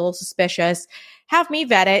might be a little suspicious. Have me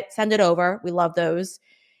vet it, send it over. We love those.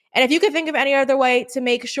 And if you could think of any other way to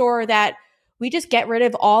make sure that we just get rid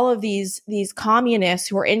of all of these communists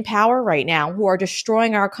who are in power right now, who are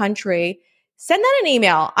destroying our country, send that an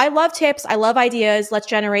email. I love tips. I love ideas. Let's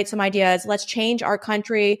generate some ideas. Let's change our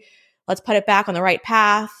country. Let's put it back on the right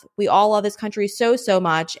path. We all love this country so, so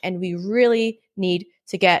much, and we really need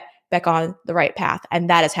to get back on the right path. And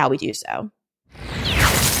that is how we do so.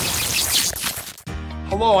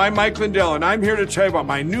 Hello, I'm Mike Lindell, and I'm here to tell you about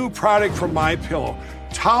my new product from MyPillow.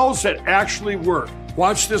 Towels that actually work.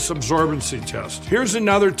 Watch this absorbency test. Here's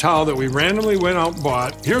another towel that we randomly went out and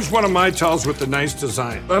bought. Here's one of my towels with the nice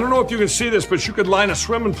design. I don't know if you can see this, but you could line a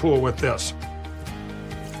swimming pool with this.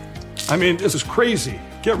 I mean, this is crazy.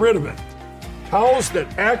 Get rid of it. Towels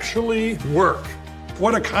that actually work.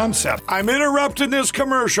 What a concept. I'm interrupting this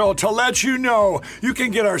commercial to let you know you can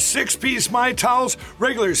get our 6-piece My Towels,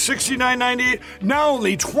 regular $69.98, now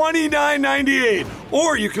only $29.98.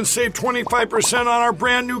 Or you can save 25% on our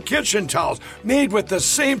brand new kitchen towels, made with the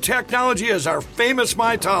same technology as our famous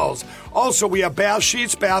My Towels. Also, we have bath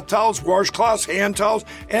sheets, bath towels, washcloths, hand towels,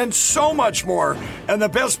 and so much more. And the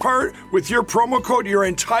best part, with your promo code, your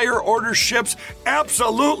entire order ships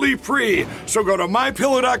absolutely free. So go to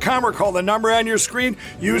mypillow.com or call the number on your screen.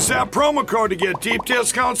 Use that promo code to get deep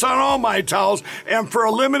discounts on all My Towels. And for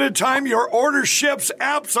a limited time, your order ships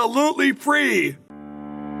absolutely free.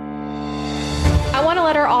 I want to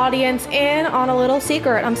let our audience in on a little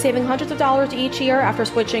secret. I'm saving hundreds of dollars each year after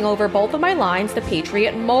switching over both of my lines to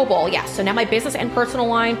Patriot Mobile. Yes, so now my business and personal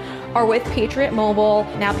line are with Patriot Mobile.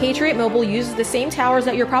 Now, Patriot Mobile uses the same towers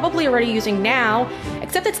that you're probably already using now,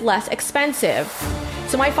 except it's less expensive.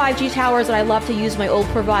 So my 5G towers that I love to use my old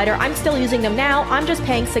provider, I'm still using them now. I'm just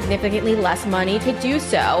paying significantly less money to do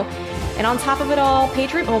so. And on top of it all,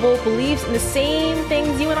 Patriot Mobile believes in the same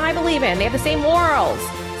things you and I believe in. They have the same morals.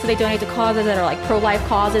 So they donate to causes that are like pro-life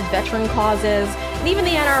causes, veteran causes, and even the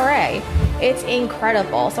NRA. It's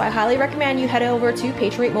incredible. So I highly recommend you head over to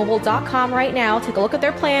patriotmobile.com right now, take a look at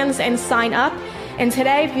their plans, and sign up. And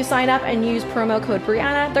today, if you sign up and use promo code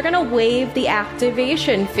Breanna, they're going to waive the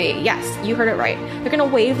activation fee. Yes, you heard it right. They're going to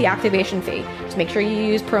waive the activation fee. Just make sure you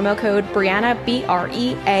use promo code Breanna,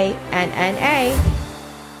 Breanna.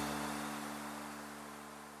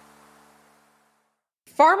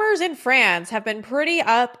 Farmers in France have been pretty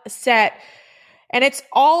upset, and it's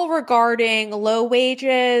all regarding low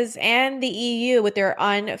wages and the EU with their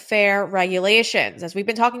unfair regulations, as we've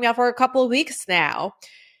been talking about for a couple of weeks now.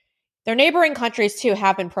 Their neighboring countries, too,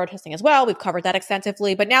 have been protesting as well. We've covered that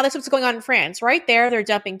extensively. But now that's what's going on in France. Right there, they're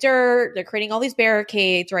dumping dirt. They're creating all these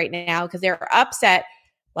barricades right now because they're upset,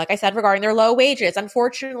 like I said, regarding their low wages.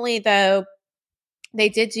 Unfortunately, though, they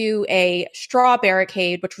did do a straw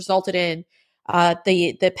barricade, which resulted in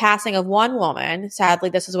the passing of one woman. Sadly,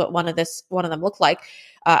 this is what one of them looked like.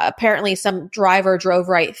 Apparently, some driver drove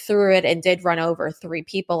right through it and did run over 3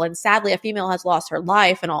 people. And sadly, a female has lost her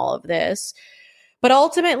life in all of this. But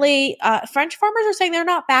ultimately, French farmers are saying they're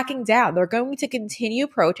not backing down. They're going to continue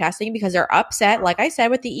protesting because they're upset, like I said,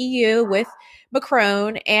 with the EU, with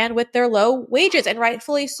Macron, and with their low wages, and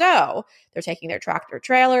rightfully so. They're taking their tractor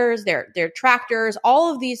trailers, their tractors,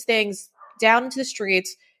 all of these things down into the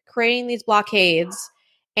streets, creating these blockades,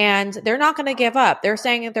 and they're not going to give up. They're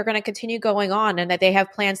saying that they're going to continue going on and that they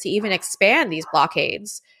have plans to even expand these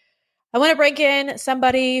blockades. I want to bring in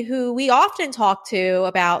somebody who we often talk to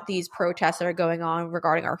about these protests that are going on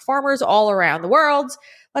regarding our farmers all around the world.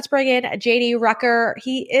 Let's bring in JD Rucker.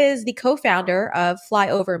 He is the co-founder of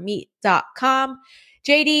flyovermeat.com.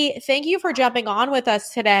 JD, thank you for jumping on with us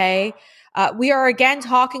today. We are again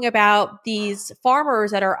talking about these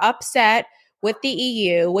farmers that are upset with the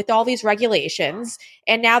EU, with all these regulations,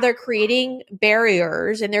 and now they're creating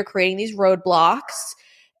barriers and they're creating these roadblocks.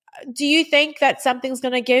 Do you think that something's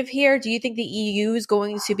going to give here? Do you think the EU is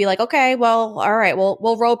going to be like, okay, well, all right,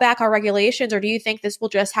 we'll roll back our regulations, or do you think this will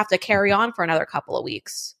just have to carry on for another couple of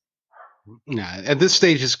weeks? No, at this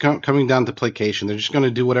stage, it's coming down to placation. They're just going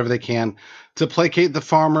to do whatever they can to placate the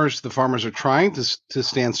farmers. The farmers are trying to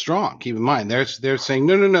stand strong. Keep in mind, they're saying,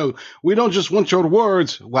 no, we don't just want your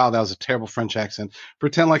words. Wow, that was a terrible French accent.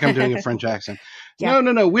 Pretend like I'm doing a French accent. Yeah.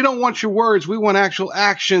 No, we don't want your words. We want actual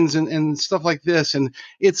actions and stuff like this. And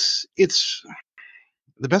it's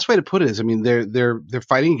the best way to put it is, I mean, they're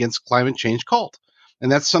fighting against climate change cult,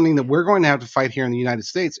 and that's something that we're going to have to fight here in the United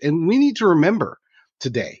States. And we need to remember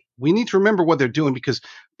today. We need to remember what they're doing, because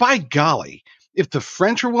by golly, if the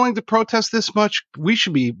French are willing to protest this much, we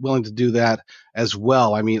should be willing to do that as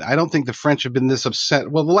well. I mean, I don't think the French have been this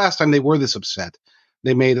upset. Well, the last time they were this upset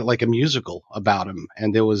they made it like a musical about him,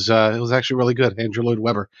 and it was actually really good. Andrew Lloyd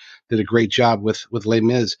Webber did a great job with Les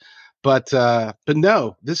Mis, but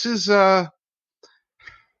no, this is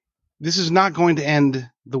not going to end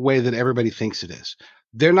the way that everybody thinks it is.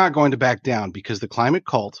 They're not going to back down because the climate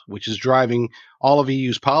cult, which is driving all of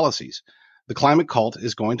EU's policies, the climate cult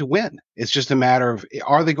is going to win. It's just a matter of,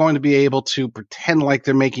 are they going to be able to pretend like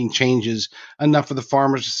they're making changes enough for the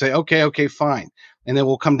farmers to say, okay, fine. And then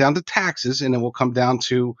we'll come down to taxes, and then we'll come down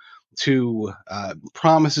to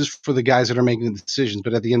promises for the guys that are making the decisions.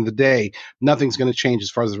 But at the end of the day, nothing's going to change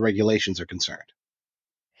as far as the regulations are concerned.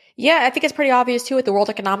 Yeah, I think it's pretty obvious too with the World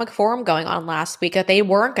Economic Forum going on last week that they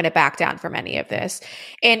weren't going to back down from any of this.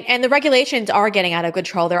 And the regulations are getting out of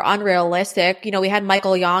control. They're unrealistic. We had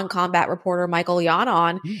Michael Yon, combat reporter Michael Yon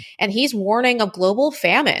on, and he's warning of global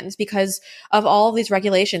famines because of all of these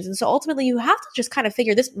regulations. And so ultimately you have to just kind of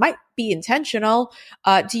figure this might be intentional.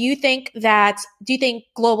 Do you think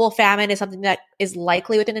global famine is something that is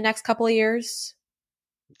likely within the next couple of years?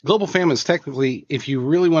 Global famine is technically, if you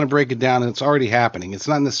really want to break it down, and it's already happening. It's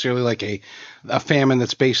not necessarily like a famine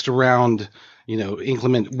that's based around,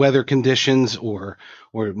 inclement weather conditions or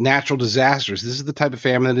natural disasters. This is the type of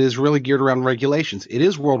famine that is really geared around regulations. It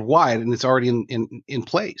is worldwide, and it's already in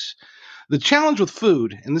place. The challenge with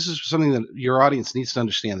food, and this is something that your audience needs to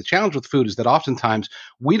understand, the challenge with food is that oftentimes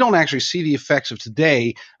we don't actually see the effects of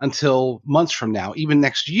today until months from now. Even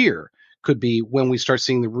next year could be when we start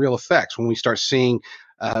seeing the real effects, when we start seeing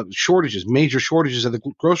major shortages at the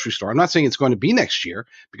grocery store. I'm not saying it's going to be next year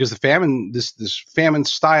because the famine, this famine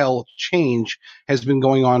style change has been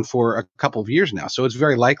going on for a couple of years now. So it's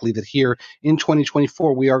very likely that here in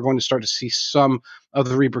 2024, we are going to start to see some of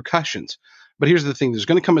the repercussions. But here's the thing. There's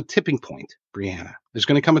going to come a tipping point, Breanna. There's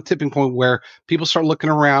going to come a tipping point where people start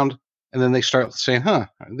looking around and then they start saying,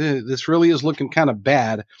 this really is looking kind of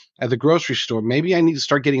bad at the grocery store. Maybe I need to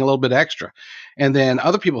start getting a little bit extra. And then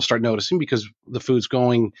other people start noticing because the food's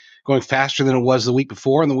going faster than it was the week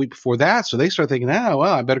before and the week before that. So they start thinking,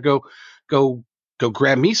 I better go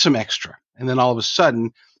grab me some extra. And then all of a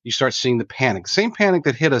sudden you start seeing the panic. Same panic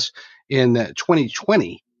that hit us in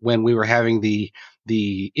 2020 when we were having the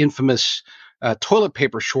infamous toilet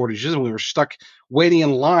paper shortages, and we were stuck waiting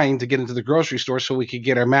in line to get into the grocery store so we could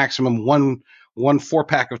get our maximum one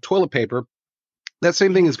 4-pack of toilet paper. That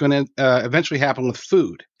same thing is going to eventually happen with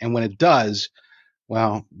food. And when it does,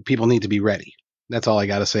 well, people need to be ready. That's all I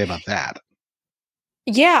got to say about that.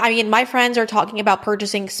 Yeah, I mean, my friends are talking about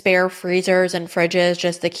purchasing spare freezers and fridges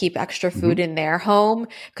just to keep extra food in their home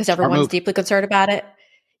because everyone's deeply concerned about it.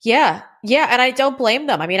 Yeah. And I don't blame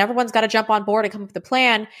them. I mean, everyone's got to jump on board and come up with a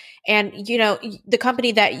plan. And, the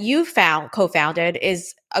company that you co-founded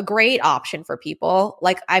is a great option for people.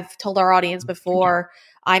 Like I've told our audience before,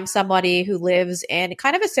 I'm somebody who lives in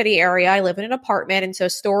kind of a city area. I live in an apartment, and so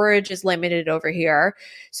storage is limited over here.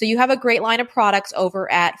 So you have a great line of products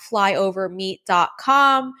over at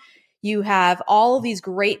flyovermeat.com. You have all of these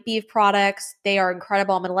great beef products. They are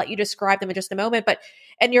incredible. I'm going to let you describe them in just a moment,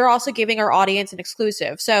 and you're also giving our audience an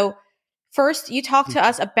exclusive. So first, you talk to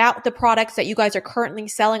us about the products that you guys are currently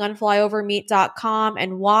selling on flyovermeat.com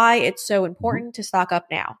and why it's so important to stock up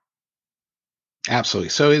now. Absolutely.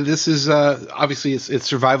 So this is obviously it's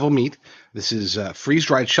survival meat. This is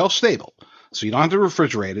freeze-dried, shelf-stable. So you don't have to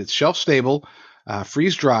refrigerate it. It's shelf-stable,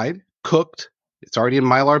 freeze-dried, cooked. It's already in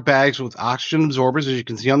Mylar bags with oxygen absorbers, as you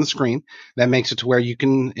can see on the screen. That makes it to where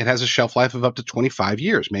it has a shelf life of up to 25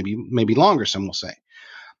 years, maybe longer, some will say.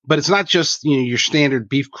 But it's not just your standard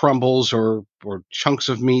beef crumbles or chunks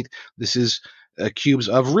of meat. This is cubes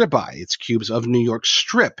of ribeye. It's cubes of New York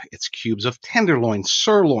strip. It's cubes of tenderloin,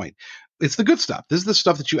 sirloin. It's the good stuff. This is the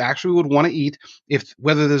stuff that you actually would want to eat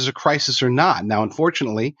whether there's a crisis or not. Now,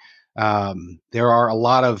 unfortunately, there are a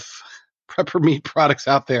lot of prepper meat products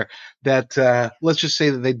out there that let's just say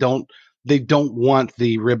that they don't want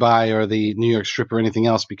the ribeye or the New York strip or anything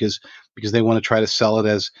else because they want to try to sell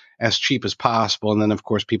it as cheap as possible. And then, of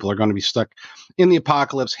course, people are going to be stuck in the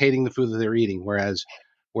apocalypse hating the food that they're eating, whereas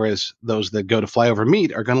those that go to Flyover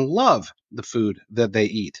Meat are going to love the food that they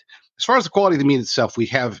eat. As far as the quality of the meat itself, we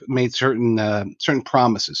have made certain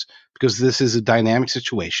promises because this is a dynamic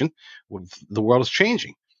situation. The world is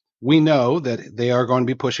changing. We know that they are going to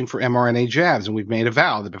be pushing for mRNA jabs, and we've made a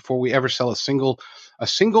vow that before we ever sell a single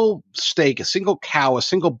steak, a single cow, a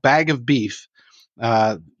single bag of beef,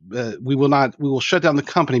 we will shut down the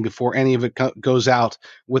company before any of it goes out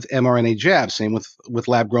with mRNA jabs. Same with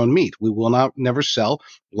lab-grown meat. We will never sell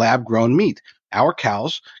lab-grown meat. Our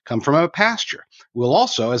cows come from a pasture. We'll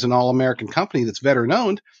also, as an all-American company that's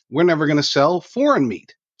veteran-owned, we're never going to sell foreign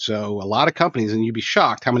meat. So a lot of companies, and you'd be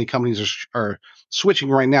shocked how many companies are switching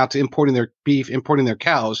right now to importing their beef, importing their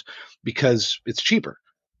cows because it's cheaper.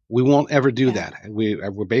 We won't ever do that.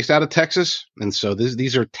 We're based out of Texas, and so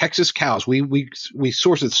these are Texas cows. We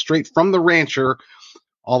source it straight from the rancher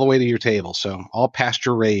all the way to your table. So all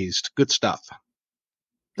pasture raised, good stuff.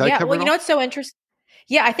 Yeah, well, you know what's so interesting?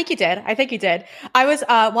 Yeah, I think you did. I was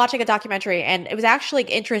watching a documentary, and it was actually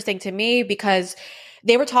interesting to me because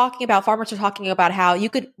farmers were talking about how you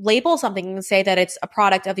could label something and say that it's a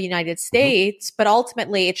product of the United States, but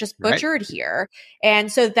ultimately it's just butchered here.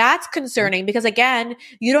 And so that's concerning because, again,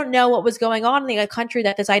 you don't know what was going on in the country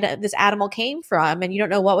that this animal came from, and you don't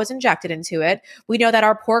know what was injected into it. We know that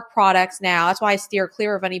our pork products now, that's why I steer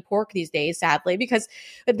clear of any pork these days, sadly, because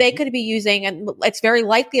they could be using, and it's very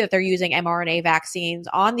likely that they're using mRNA vaccines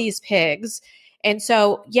on these pigs. And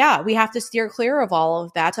so, yeah, we have to steer clear of all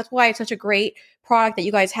of that. So that's why it's such a great product that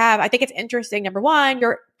you guys have. I think it's interesting. Number one,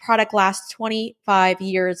 your product lasts 25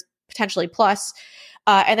 years, potentially plus.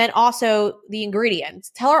 And then also the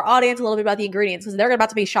ingredients. Tell our audience a little bit about the ingredients because they're about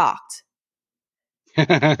to be shocked.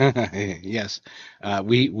 Yes.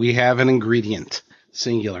 We have an ingredient,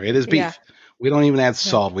 singular. It is beef. Yeah. We don't even add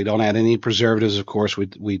salt. We don't add any preservatives, of course.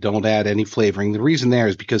 We don't add any flavoring. The reason there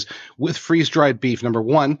is because with freeze-dried beef, number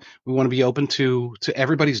one, we want to be open to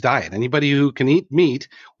everybody's diet. Anybody who can eat meat,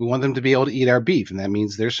 we want them to be able to eat our beef. And that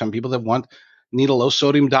means there's some people that need a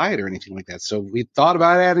low-sodium diet or anything like that. So we thought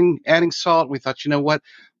about adding salt. We thought, you know what?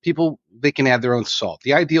 People, they can add their own salt.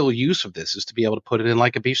 The ideal use of this is to be able to put it in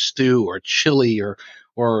like a beef stew or chili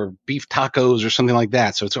or beef tacos or something like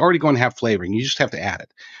that. So it's already going to have flavoring. You just have to add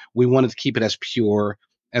it. We wanted to keep it as pure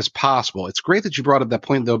as possible. It's great that you brought up that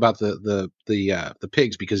point though about the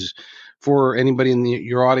pigs, because for anybody in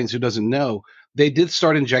your audience who doesn't know, they did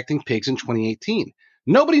start injecting pigs in 2018.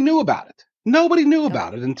 Nobody knew about it. Nobody knew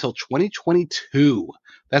about it until 2022.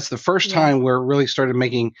 That's the first time where it really started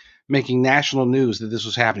making national news that this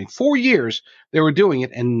was happening. 4 years they were doing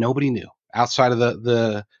it and nobody knew outside of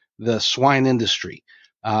the swine industry.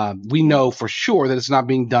 We know for sure that it's not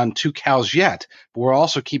being done to cows yet, but we're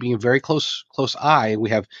also keeping a very close eye.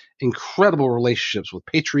 We have incredible relationships with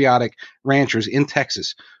patriotic ranchers in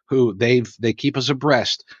Texas who they keep us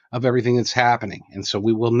abreast of everything that's happening. And so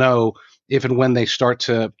we will know if and when they start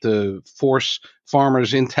to force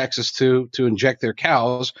farmers in Texas to inject their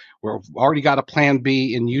cows. We've already got a plan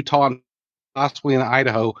B in Utah and possibly in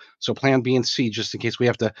Idaho. So plan B and C, just in case we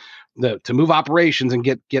have to move operations and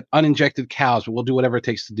get uninjected cows, but we'll do whatever it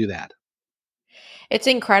takes to do that. It's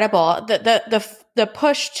incredible. The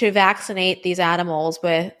push to vaccinate these animals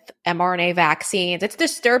with mRNA vaccines. It's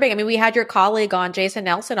disturbing. I mean, we had your colleague on, Jason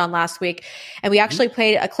Nelson, on last week, and we actually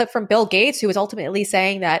played a clip from Bill Gates, who was ultimately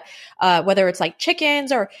saying that whether it's like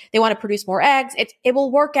chickens or they want to produce more eggs, it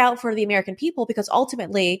will work out for the American people because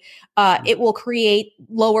ultimately it will create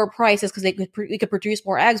lower prices because we could produce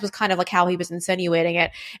more eggs, was kind of like how he was insinuating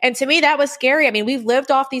it. And to me, that was scary. I mean, we've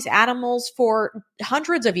lived off these animals for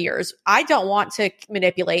hundreds of years. I don't want to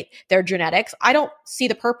manipulate their genetics. I don't see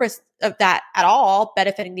the purpose of that at all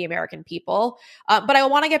benefiting the American people. But I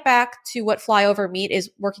want to get back to what Flyover Meat is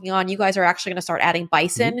working on. You guys are actually going to start adding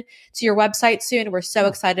bison to your website soon. We're so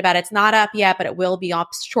excited about it. It's not up yet, but it will be up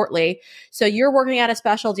shortly. So you're working on a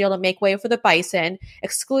special deal to make way for the bison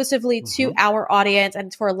exclusively to our audience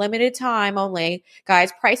and for a limited time only.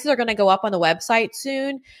 Guys, prices are going to go up on the website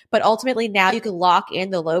soon, but ultimately now you can lock in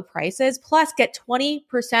the low prices, plus get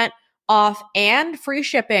 20% off and free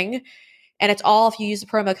shipping. And it's all if you use the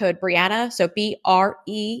promo code Breanna, so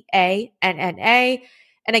BREANNA.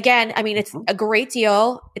 And again, I mean, it's a great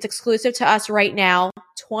deal. It's exclusive to us right now.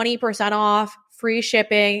 20% off, free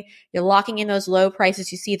shipping. You're locking in those low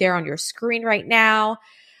prices you see there on your screen right now.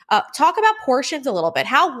 Talk about portions a little bit.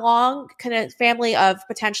 How long can a family of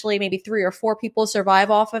potentially maybe 3 or 4 people survive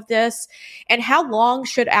off of this? And how long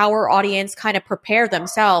should our audience kind of prepare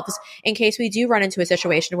themselves in case we do run into a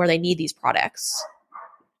situation where they need these products?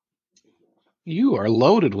 You are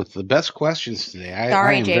loaded with the best questions today.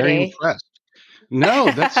 Sorry, I am JD. very impressed. No,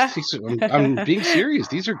 I'm being serious.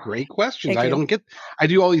 These are great questions. I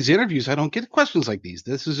do all these interviews. I don't get questions like these.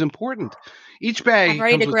 This is important. Each bag I'm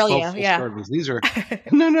ready comes to with grill 12 you. full Yeah. servings. These are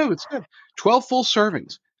no, it's good. 12 full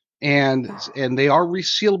servings. And they are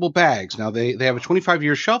resealable bags. Now they have a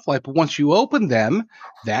 25-year shelf life, but once you open them,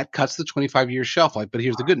 that cuts the 25-year shelf life. But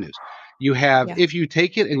here's the good news. You have, if you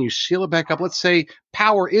take it and you seal it back up, let's say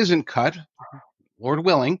power isn't cut, Lord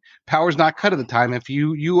willing, power's not cut at the time. If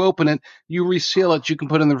you open it, you reseal it, you can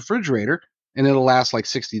put it in the refrigerator and it'll last like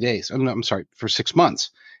 60 days. I'm sorry, for 6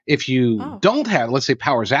 months. If you don't have, let's say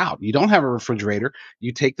power's out, you don't have a refrigerator,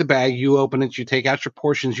 you take the bag, you open it, you take out your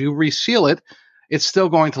portions, you reseal it, it's still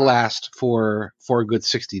going to last for a good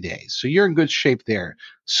 60 days. So you're in good shape there.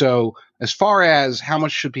 So as far as how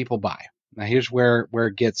much should people buy? Now here's where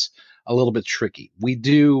it gets a little bit tricky. We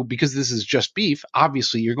do, because this is just beef,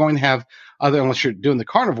 obviously you're going to have unless you're doing the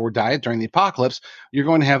carnivore diet during the apocalypse, you're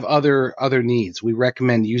going to have other needs. We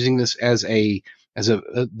recommend using this as the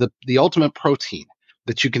ultimate protein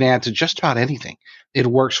that you can add to just about anything. It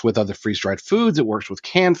works with other freeze-dried foods. It works with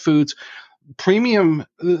canned foods.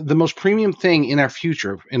 The most premium thing in our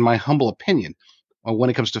future, in my humble opinion, when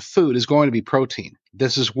it comes to food, is going to be protein.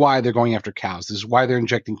 This is why they're going after cows. This is why they're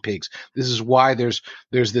injecting pigs. This is why there's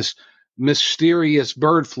this mysterious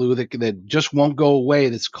bird flu that just won't go away,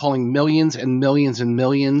 that's calling millions and millions and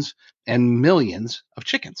millions and millions of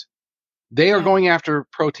chickens. They are going after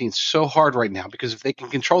protein so hard right now, because if they can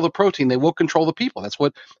control the protein, they will control the people. That's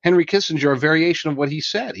what Henry Kissinger, a variation of what he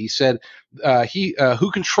said. He said,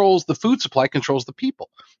 who controls the food supply controls the people.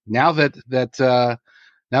 Now that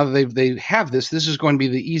they have this is going to be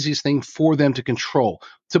the easiest thing for them to control,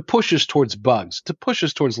 to push us towards bugs, to push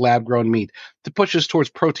us towards lab-grown meat, to push us towards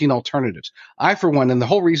protein alternatives. I, for one, and the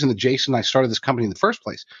whole reason that Jason and I started this company in the first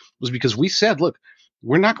place was because we said, look,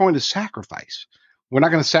 we're not going to sacrifice. We're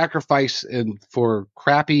not going to sacrifice for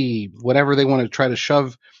crappy whatever they want to try to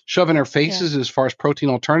shove in our faces as far as protein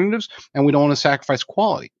alternatives, and we don't want to sacrifice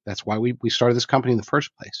quality. That's why we started this company in the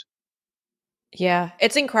first place. Yeah,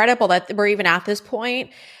 it's incredible that we're even at this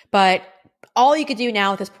point, but all you could do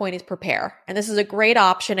now at this point is prepare. And this is a great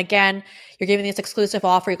option. Again, you're giving this exclusive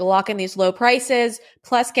offer. You can lock in these low prices,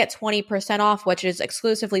 plus get 20% off, which is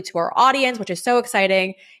exclusively to our audience, which is so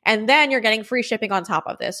exciting. And then you're getting free shipping on top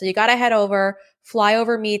of this. So you got to head over,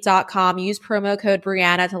 flyovermeat.com, use promo code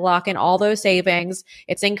Breanna to lock in all those savings.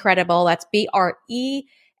 It's incredible. That's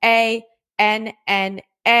BREANNA.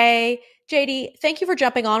 JD, thank you for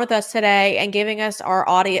jumping on with us today and giving us our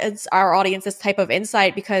audience this type of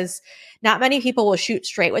insight, because not many people will shoot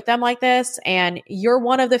straight with them like this, and you're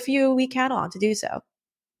one of the few we count on to do so.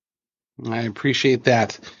 I appreciate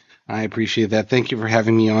that. Thank you for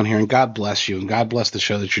having me on here, and God bless you, and God bless the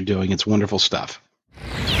show that you're doing. It's wonderful stuff.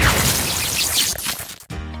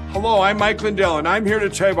 Hello, I'm Mike Lindell, and I'm here to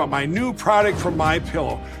tell you about my new product from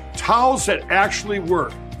MyPillow, towels that actually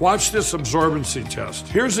work. Watch this absorbency test.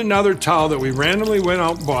 Here's another towel that we randomly went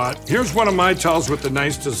out and bought. Here's one of my towels with the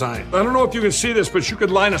nice design. I don't know if you can see this, but you could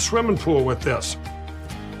line a swimming pool with this.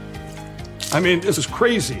 I mean, this is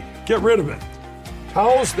crazy. Get rid of it.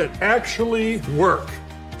 Towels that actually work.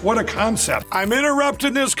 What a concept. I'm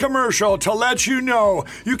interrupting this commercial to let you know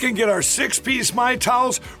you can get our 6-piece My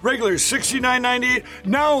Towels, regular $69.98,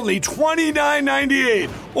 now only $29.98.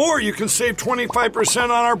 Or you can save 25% on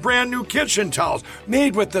our brand new kitchen towels,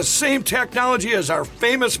 made with the same technology as our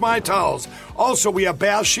famous My Towels. Also, we have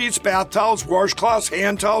bath sheets, bath towels, washcloths,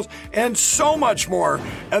 hand towels, and so much more.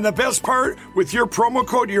 And the best part, with your promo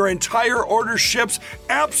code, your entire order ships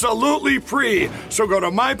absolutely free. So go to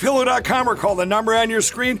mypillow.com or call the number on your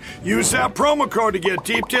screen. Use that promo code to get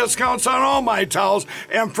deep discounts on all My Towels.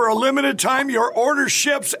 And for a limited time, your order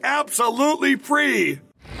ships absolutely free.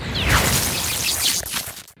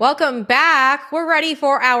 Welcome back. We're ready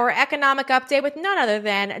for our economic update with none other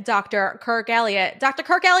than Dr. Kirk Elliott. Dr.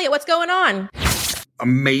 Kirk Elliott, what's going on?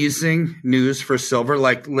 Amazing news for silver,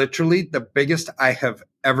 like literally the biggest I have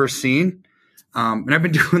ever seen. And I've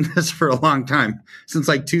been doing this for a long time, since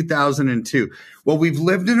like 2002. Well, we've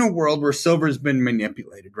lived in a world where silver has been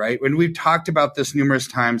manipulated, right? And we've talked about this numerous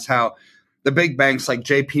times, how the big banks like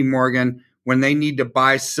JP Morgan, when they need to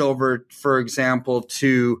buy silver, for example,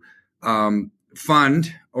 to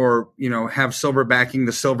fund or, have silver backing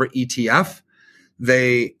the silver ETF,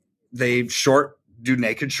 they do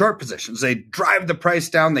naked short positions. They drive the price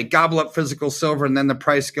down, they gobble up physical silver, and then the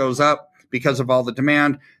price goes up because of all the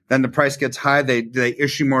demand. Then the price gets high. They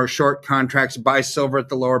issue more short contracts, buy silver at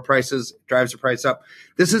the lower prices, drives the price up.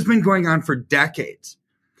 This has been going on for decades.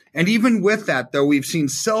 And even with that, though, we've seen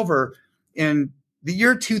silver in the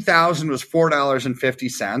year 2000 was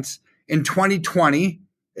 $4.50. In 2020,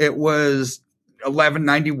 it was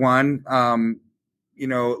 $11.91.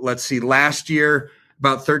 Let's see, last year,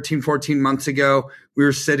 about 13, 14 months ago, we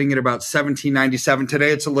were sitting at about $17.97.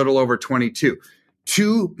 Today, it's a little over 22.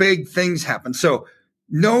 Two big things happened. So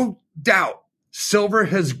no doubt, silver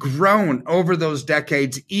has grown over those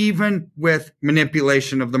decades, even with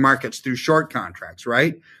manipulation of the markets through short contracts,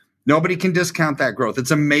 right? Nobody can discount that growth.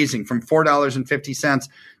 It's amazing, from $4.50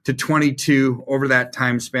 to 22 over that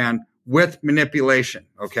time span with manipulation,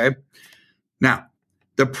 okay? Now,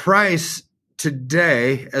 the price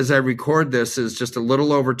today, as I record this, is just a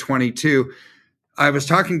little over 22. I was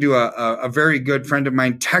talking to a very good friend of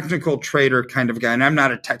mine, technical trader kind of guy, and I'm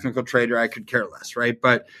not a technical trader. I could care less, right?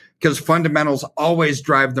 But because fundamentals always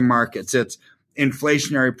drive the markets. It's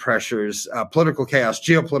inflationary pressures, political chaos,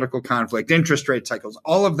 geopolitical conflict, interest rate cycles,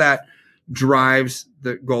 all of that drives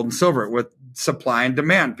the gold and silver with supply and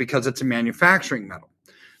demand because it's a manufacturing metal.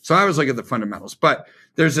 So I always look at the fundamentals, but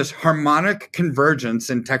there's this harmonic convergence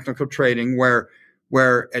in technical trading where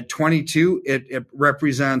at 22, it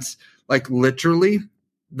represents like literally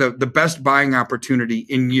the best buying opportunity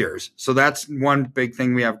in years. So that's one big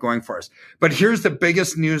thing we have going for us. But here's the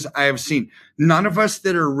biggest news I have seen. None of us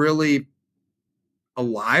that are really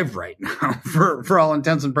alive right now, for all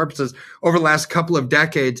intents and purposes, over the last couple of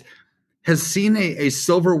decades, has seen a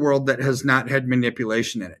silver world that has not had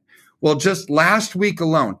manipulation in it. Well, just last week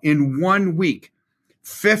alone, in 1 week,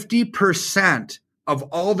 50% of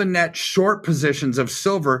all the net short positions of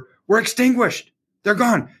silver were extinguished. They're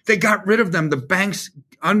gone. They got rid of them. The banks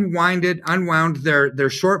unwound their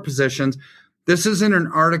short positions. This is in an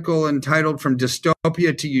article entitled From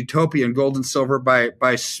Dystopia to Utopia in Gold and Silver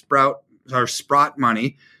by Sprott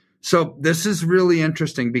Money. So this is really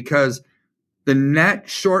interesting because the net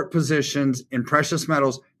short positions in precious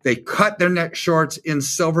metals, they cut their net shorts in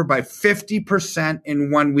silver by 50%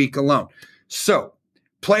 in 1 week alone. So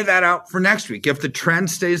play that out for next week. If the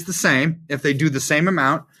trend stays the same, if they do the same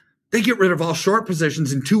amount, they get rid of all short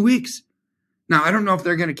positions in 2 weeks. Now, I don't know if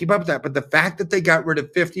they're going to keep up with that, but the fact that they got rid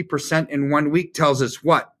of 50% in 1 week tells us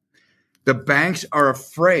what? The banks are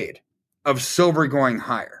afraid of silver going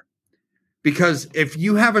higher. Because if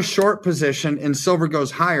you have a short position and silver goes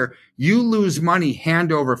higher, you lose money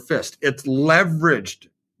hand over fist. It's leveraged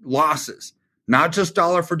losses, not just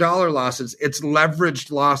dollar for dollar losses. It's leveraged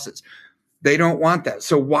losses. They don't want that.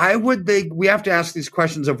 So why would we have to ask these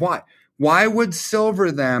questions of why. Why would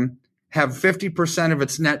silver then have 50% of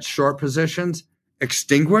its net short positions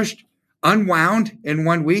extinguished, unwound in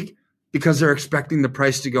 1 week? Because they're expecting the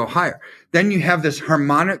price to go higher. Then you have this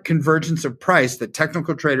harmonic convergence of price that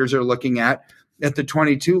technical traders are looking at the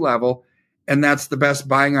 22 level, and that's the best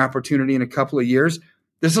buying opportunity in a couple of years.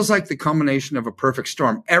 This is like the culmination of a perfect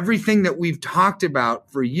storm. Everything that we've talked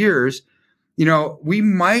about for years, we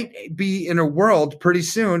might be in a world pretty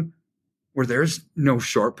soon where there's no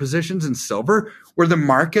short positions in silver, where the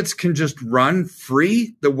markets can just run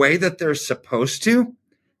free the way that they're supposed to.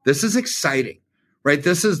 This is exciting. Right.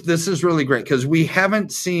 This is really great because we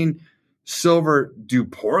haven't seen silver do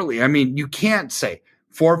poorly. I mean, you can't say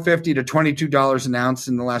 $4.50 to $22 an ounce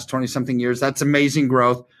in the last 20 something years. That's amazing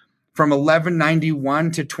growth. From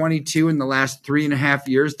 $11.91 to $22 in the last 3.5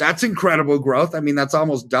 years. That's incredible growth. I mean, that's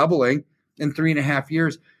almost doubling in 3.5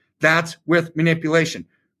 years. That's with manipulation.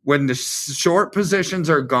 When the short positions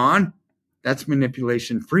are gone, that's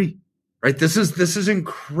manipulation free. Right. This is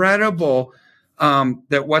incredible.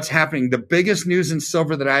 That what's happening, the biggest news in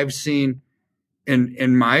silver that I've seen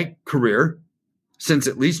in my career since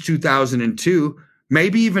at least 2002,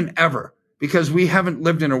 maybe even ever, because we haven't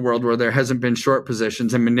lived in a world where there hasn't been short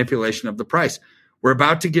positions and manipulation of the price. We're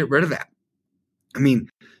about to get rid of that. I mean,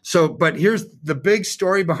 but here's the big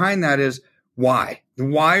story behind that is why?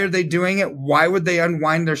 Why are they doing it? Why would they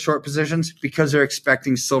unwind their short positions? Because they're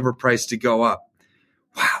expecting silver price to go up.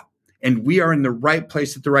 Wow. And we are in the right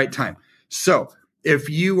place at the right time. So if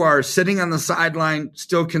you are sitting on the sideline,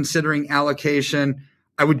 still considering allocation,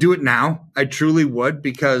 I would do it now. I truly would,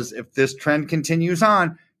 because if this trend continues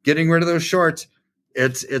on, getting rid of those shorts,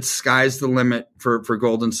 it's sky's the limit for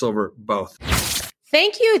gold and silver both.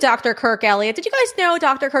 Thank you, Dr. Kirk Elliott. Did you guys know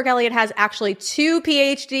Dr. Kirk Elliott has actually 2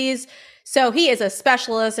 PhDs? So he is a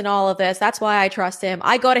specialist in all of this. That's why I trust him.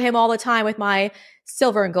 I go to him all the time with my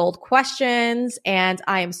silver and gold questions, and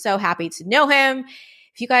I am so happy to know him.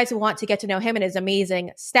 If you guys want to get to know him and his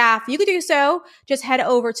amazing staff, you could do so. Just head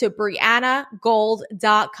over to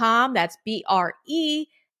breannagold.com. That's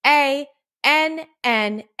BREANNA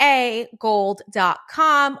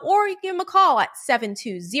gold.com, or you can give him a call at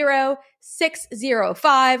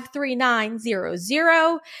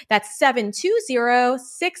 720-605-3900. That's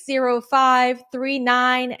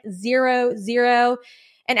 720-605-3900.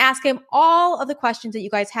 And ask him all of the questions that you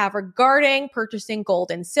guys have regarding purchasing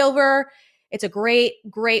gold and silver. It's a great,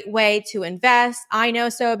 great way to invest. I know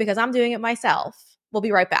so because I'm doing it myself. We'll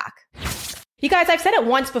be right back. You guys, I've said it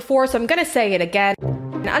once before, so I'm going to say it again.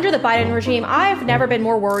 Under the Biden regime, I've never been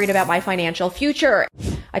more worried about my financial future.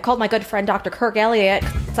 I called my good friend Dr. Kirk Elliott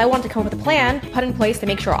because I wanted to come up with a plan put in place to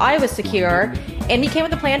make sure I was secure, and he came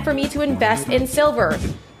with a plan for me to invest in silver.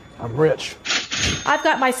 I'm rich. I've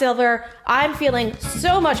got my Silver. I'm feeling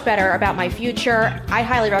so much better about my future. I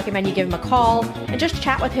highly recommend you give him a call and just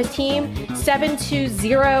chat with his team,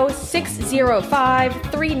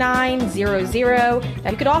 720-605-3900.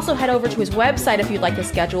 Now, you could also head over to his website if you'd like to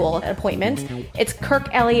schedule an appointment. It's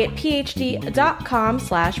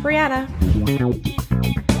kirkelliottphd.com/Breanna.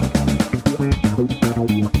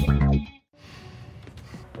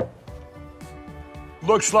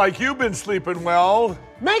 Looks like you've been sleeping well.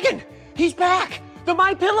 Megan, he's back. The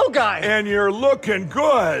MyPillow guy. And you're looking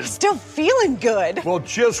good. Still feeling good. Well,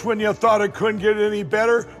 just when you thought it couldn't get any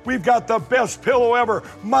better, we've got the best pillow ever,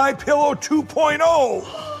 MyPillow 2.0.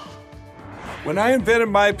 When I invented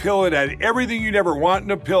MyPillow, it had everything you'd ever want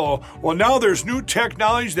in a pillow. Well, now there's new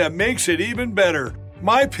technology that makes it even better.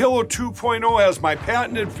 MyPillow 2.0 has my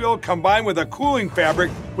patented fill combined with a cooling fabric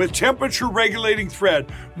with temperature-regulating thread.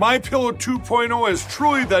 MyPillow 2.0 is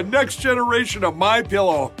truly the next generation of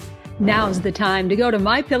MyPillow. Now's the time to go to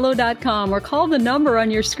MyPillow.com or call the number on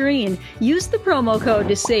your screen. Use the promo code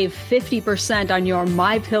to save 50% on your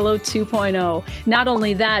MyPillow 2.0. Not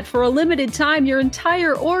only that, for a limited time, your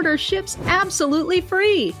entire order ships absolutely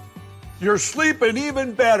free. You're sleeping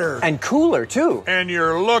even better. And cooler, too. And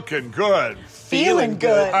you're looking good. Feeling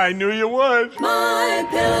good. I knew you would.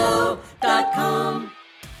 MyPillow.com.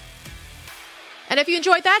 And if you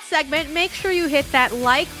enjoyed that segment, make sure you hit that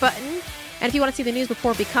like button. And if you want to see the news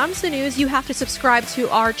before it becomes the news, you have to subscribe to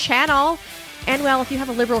our channel. And well, if you have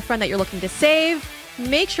a liberal friend that you're looking to save,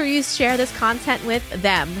 make sure you share this content with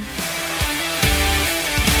them.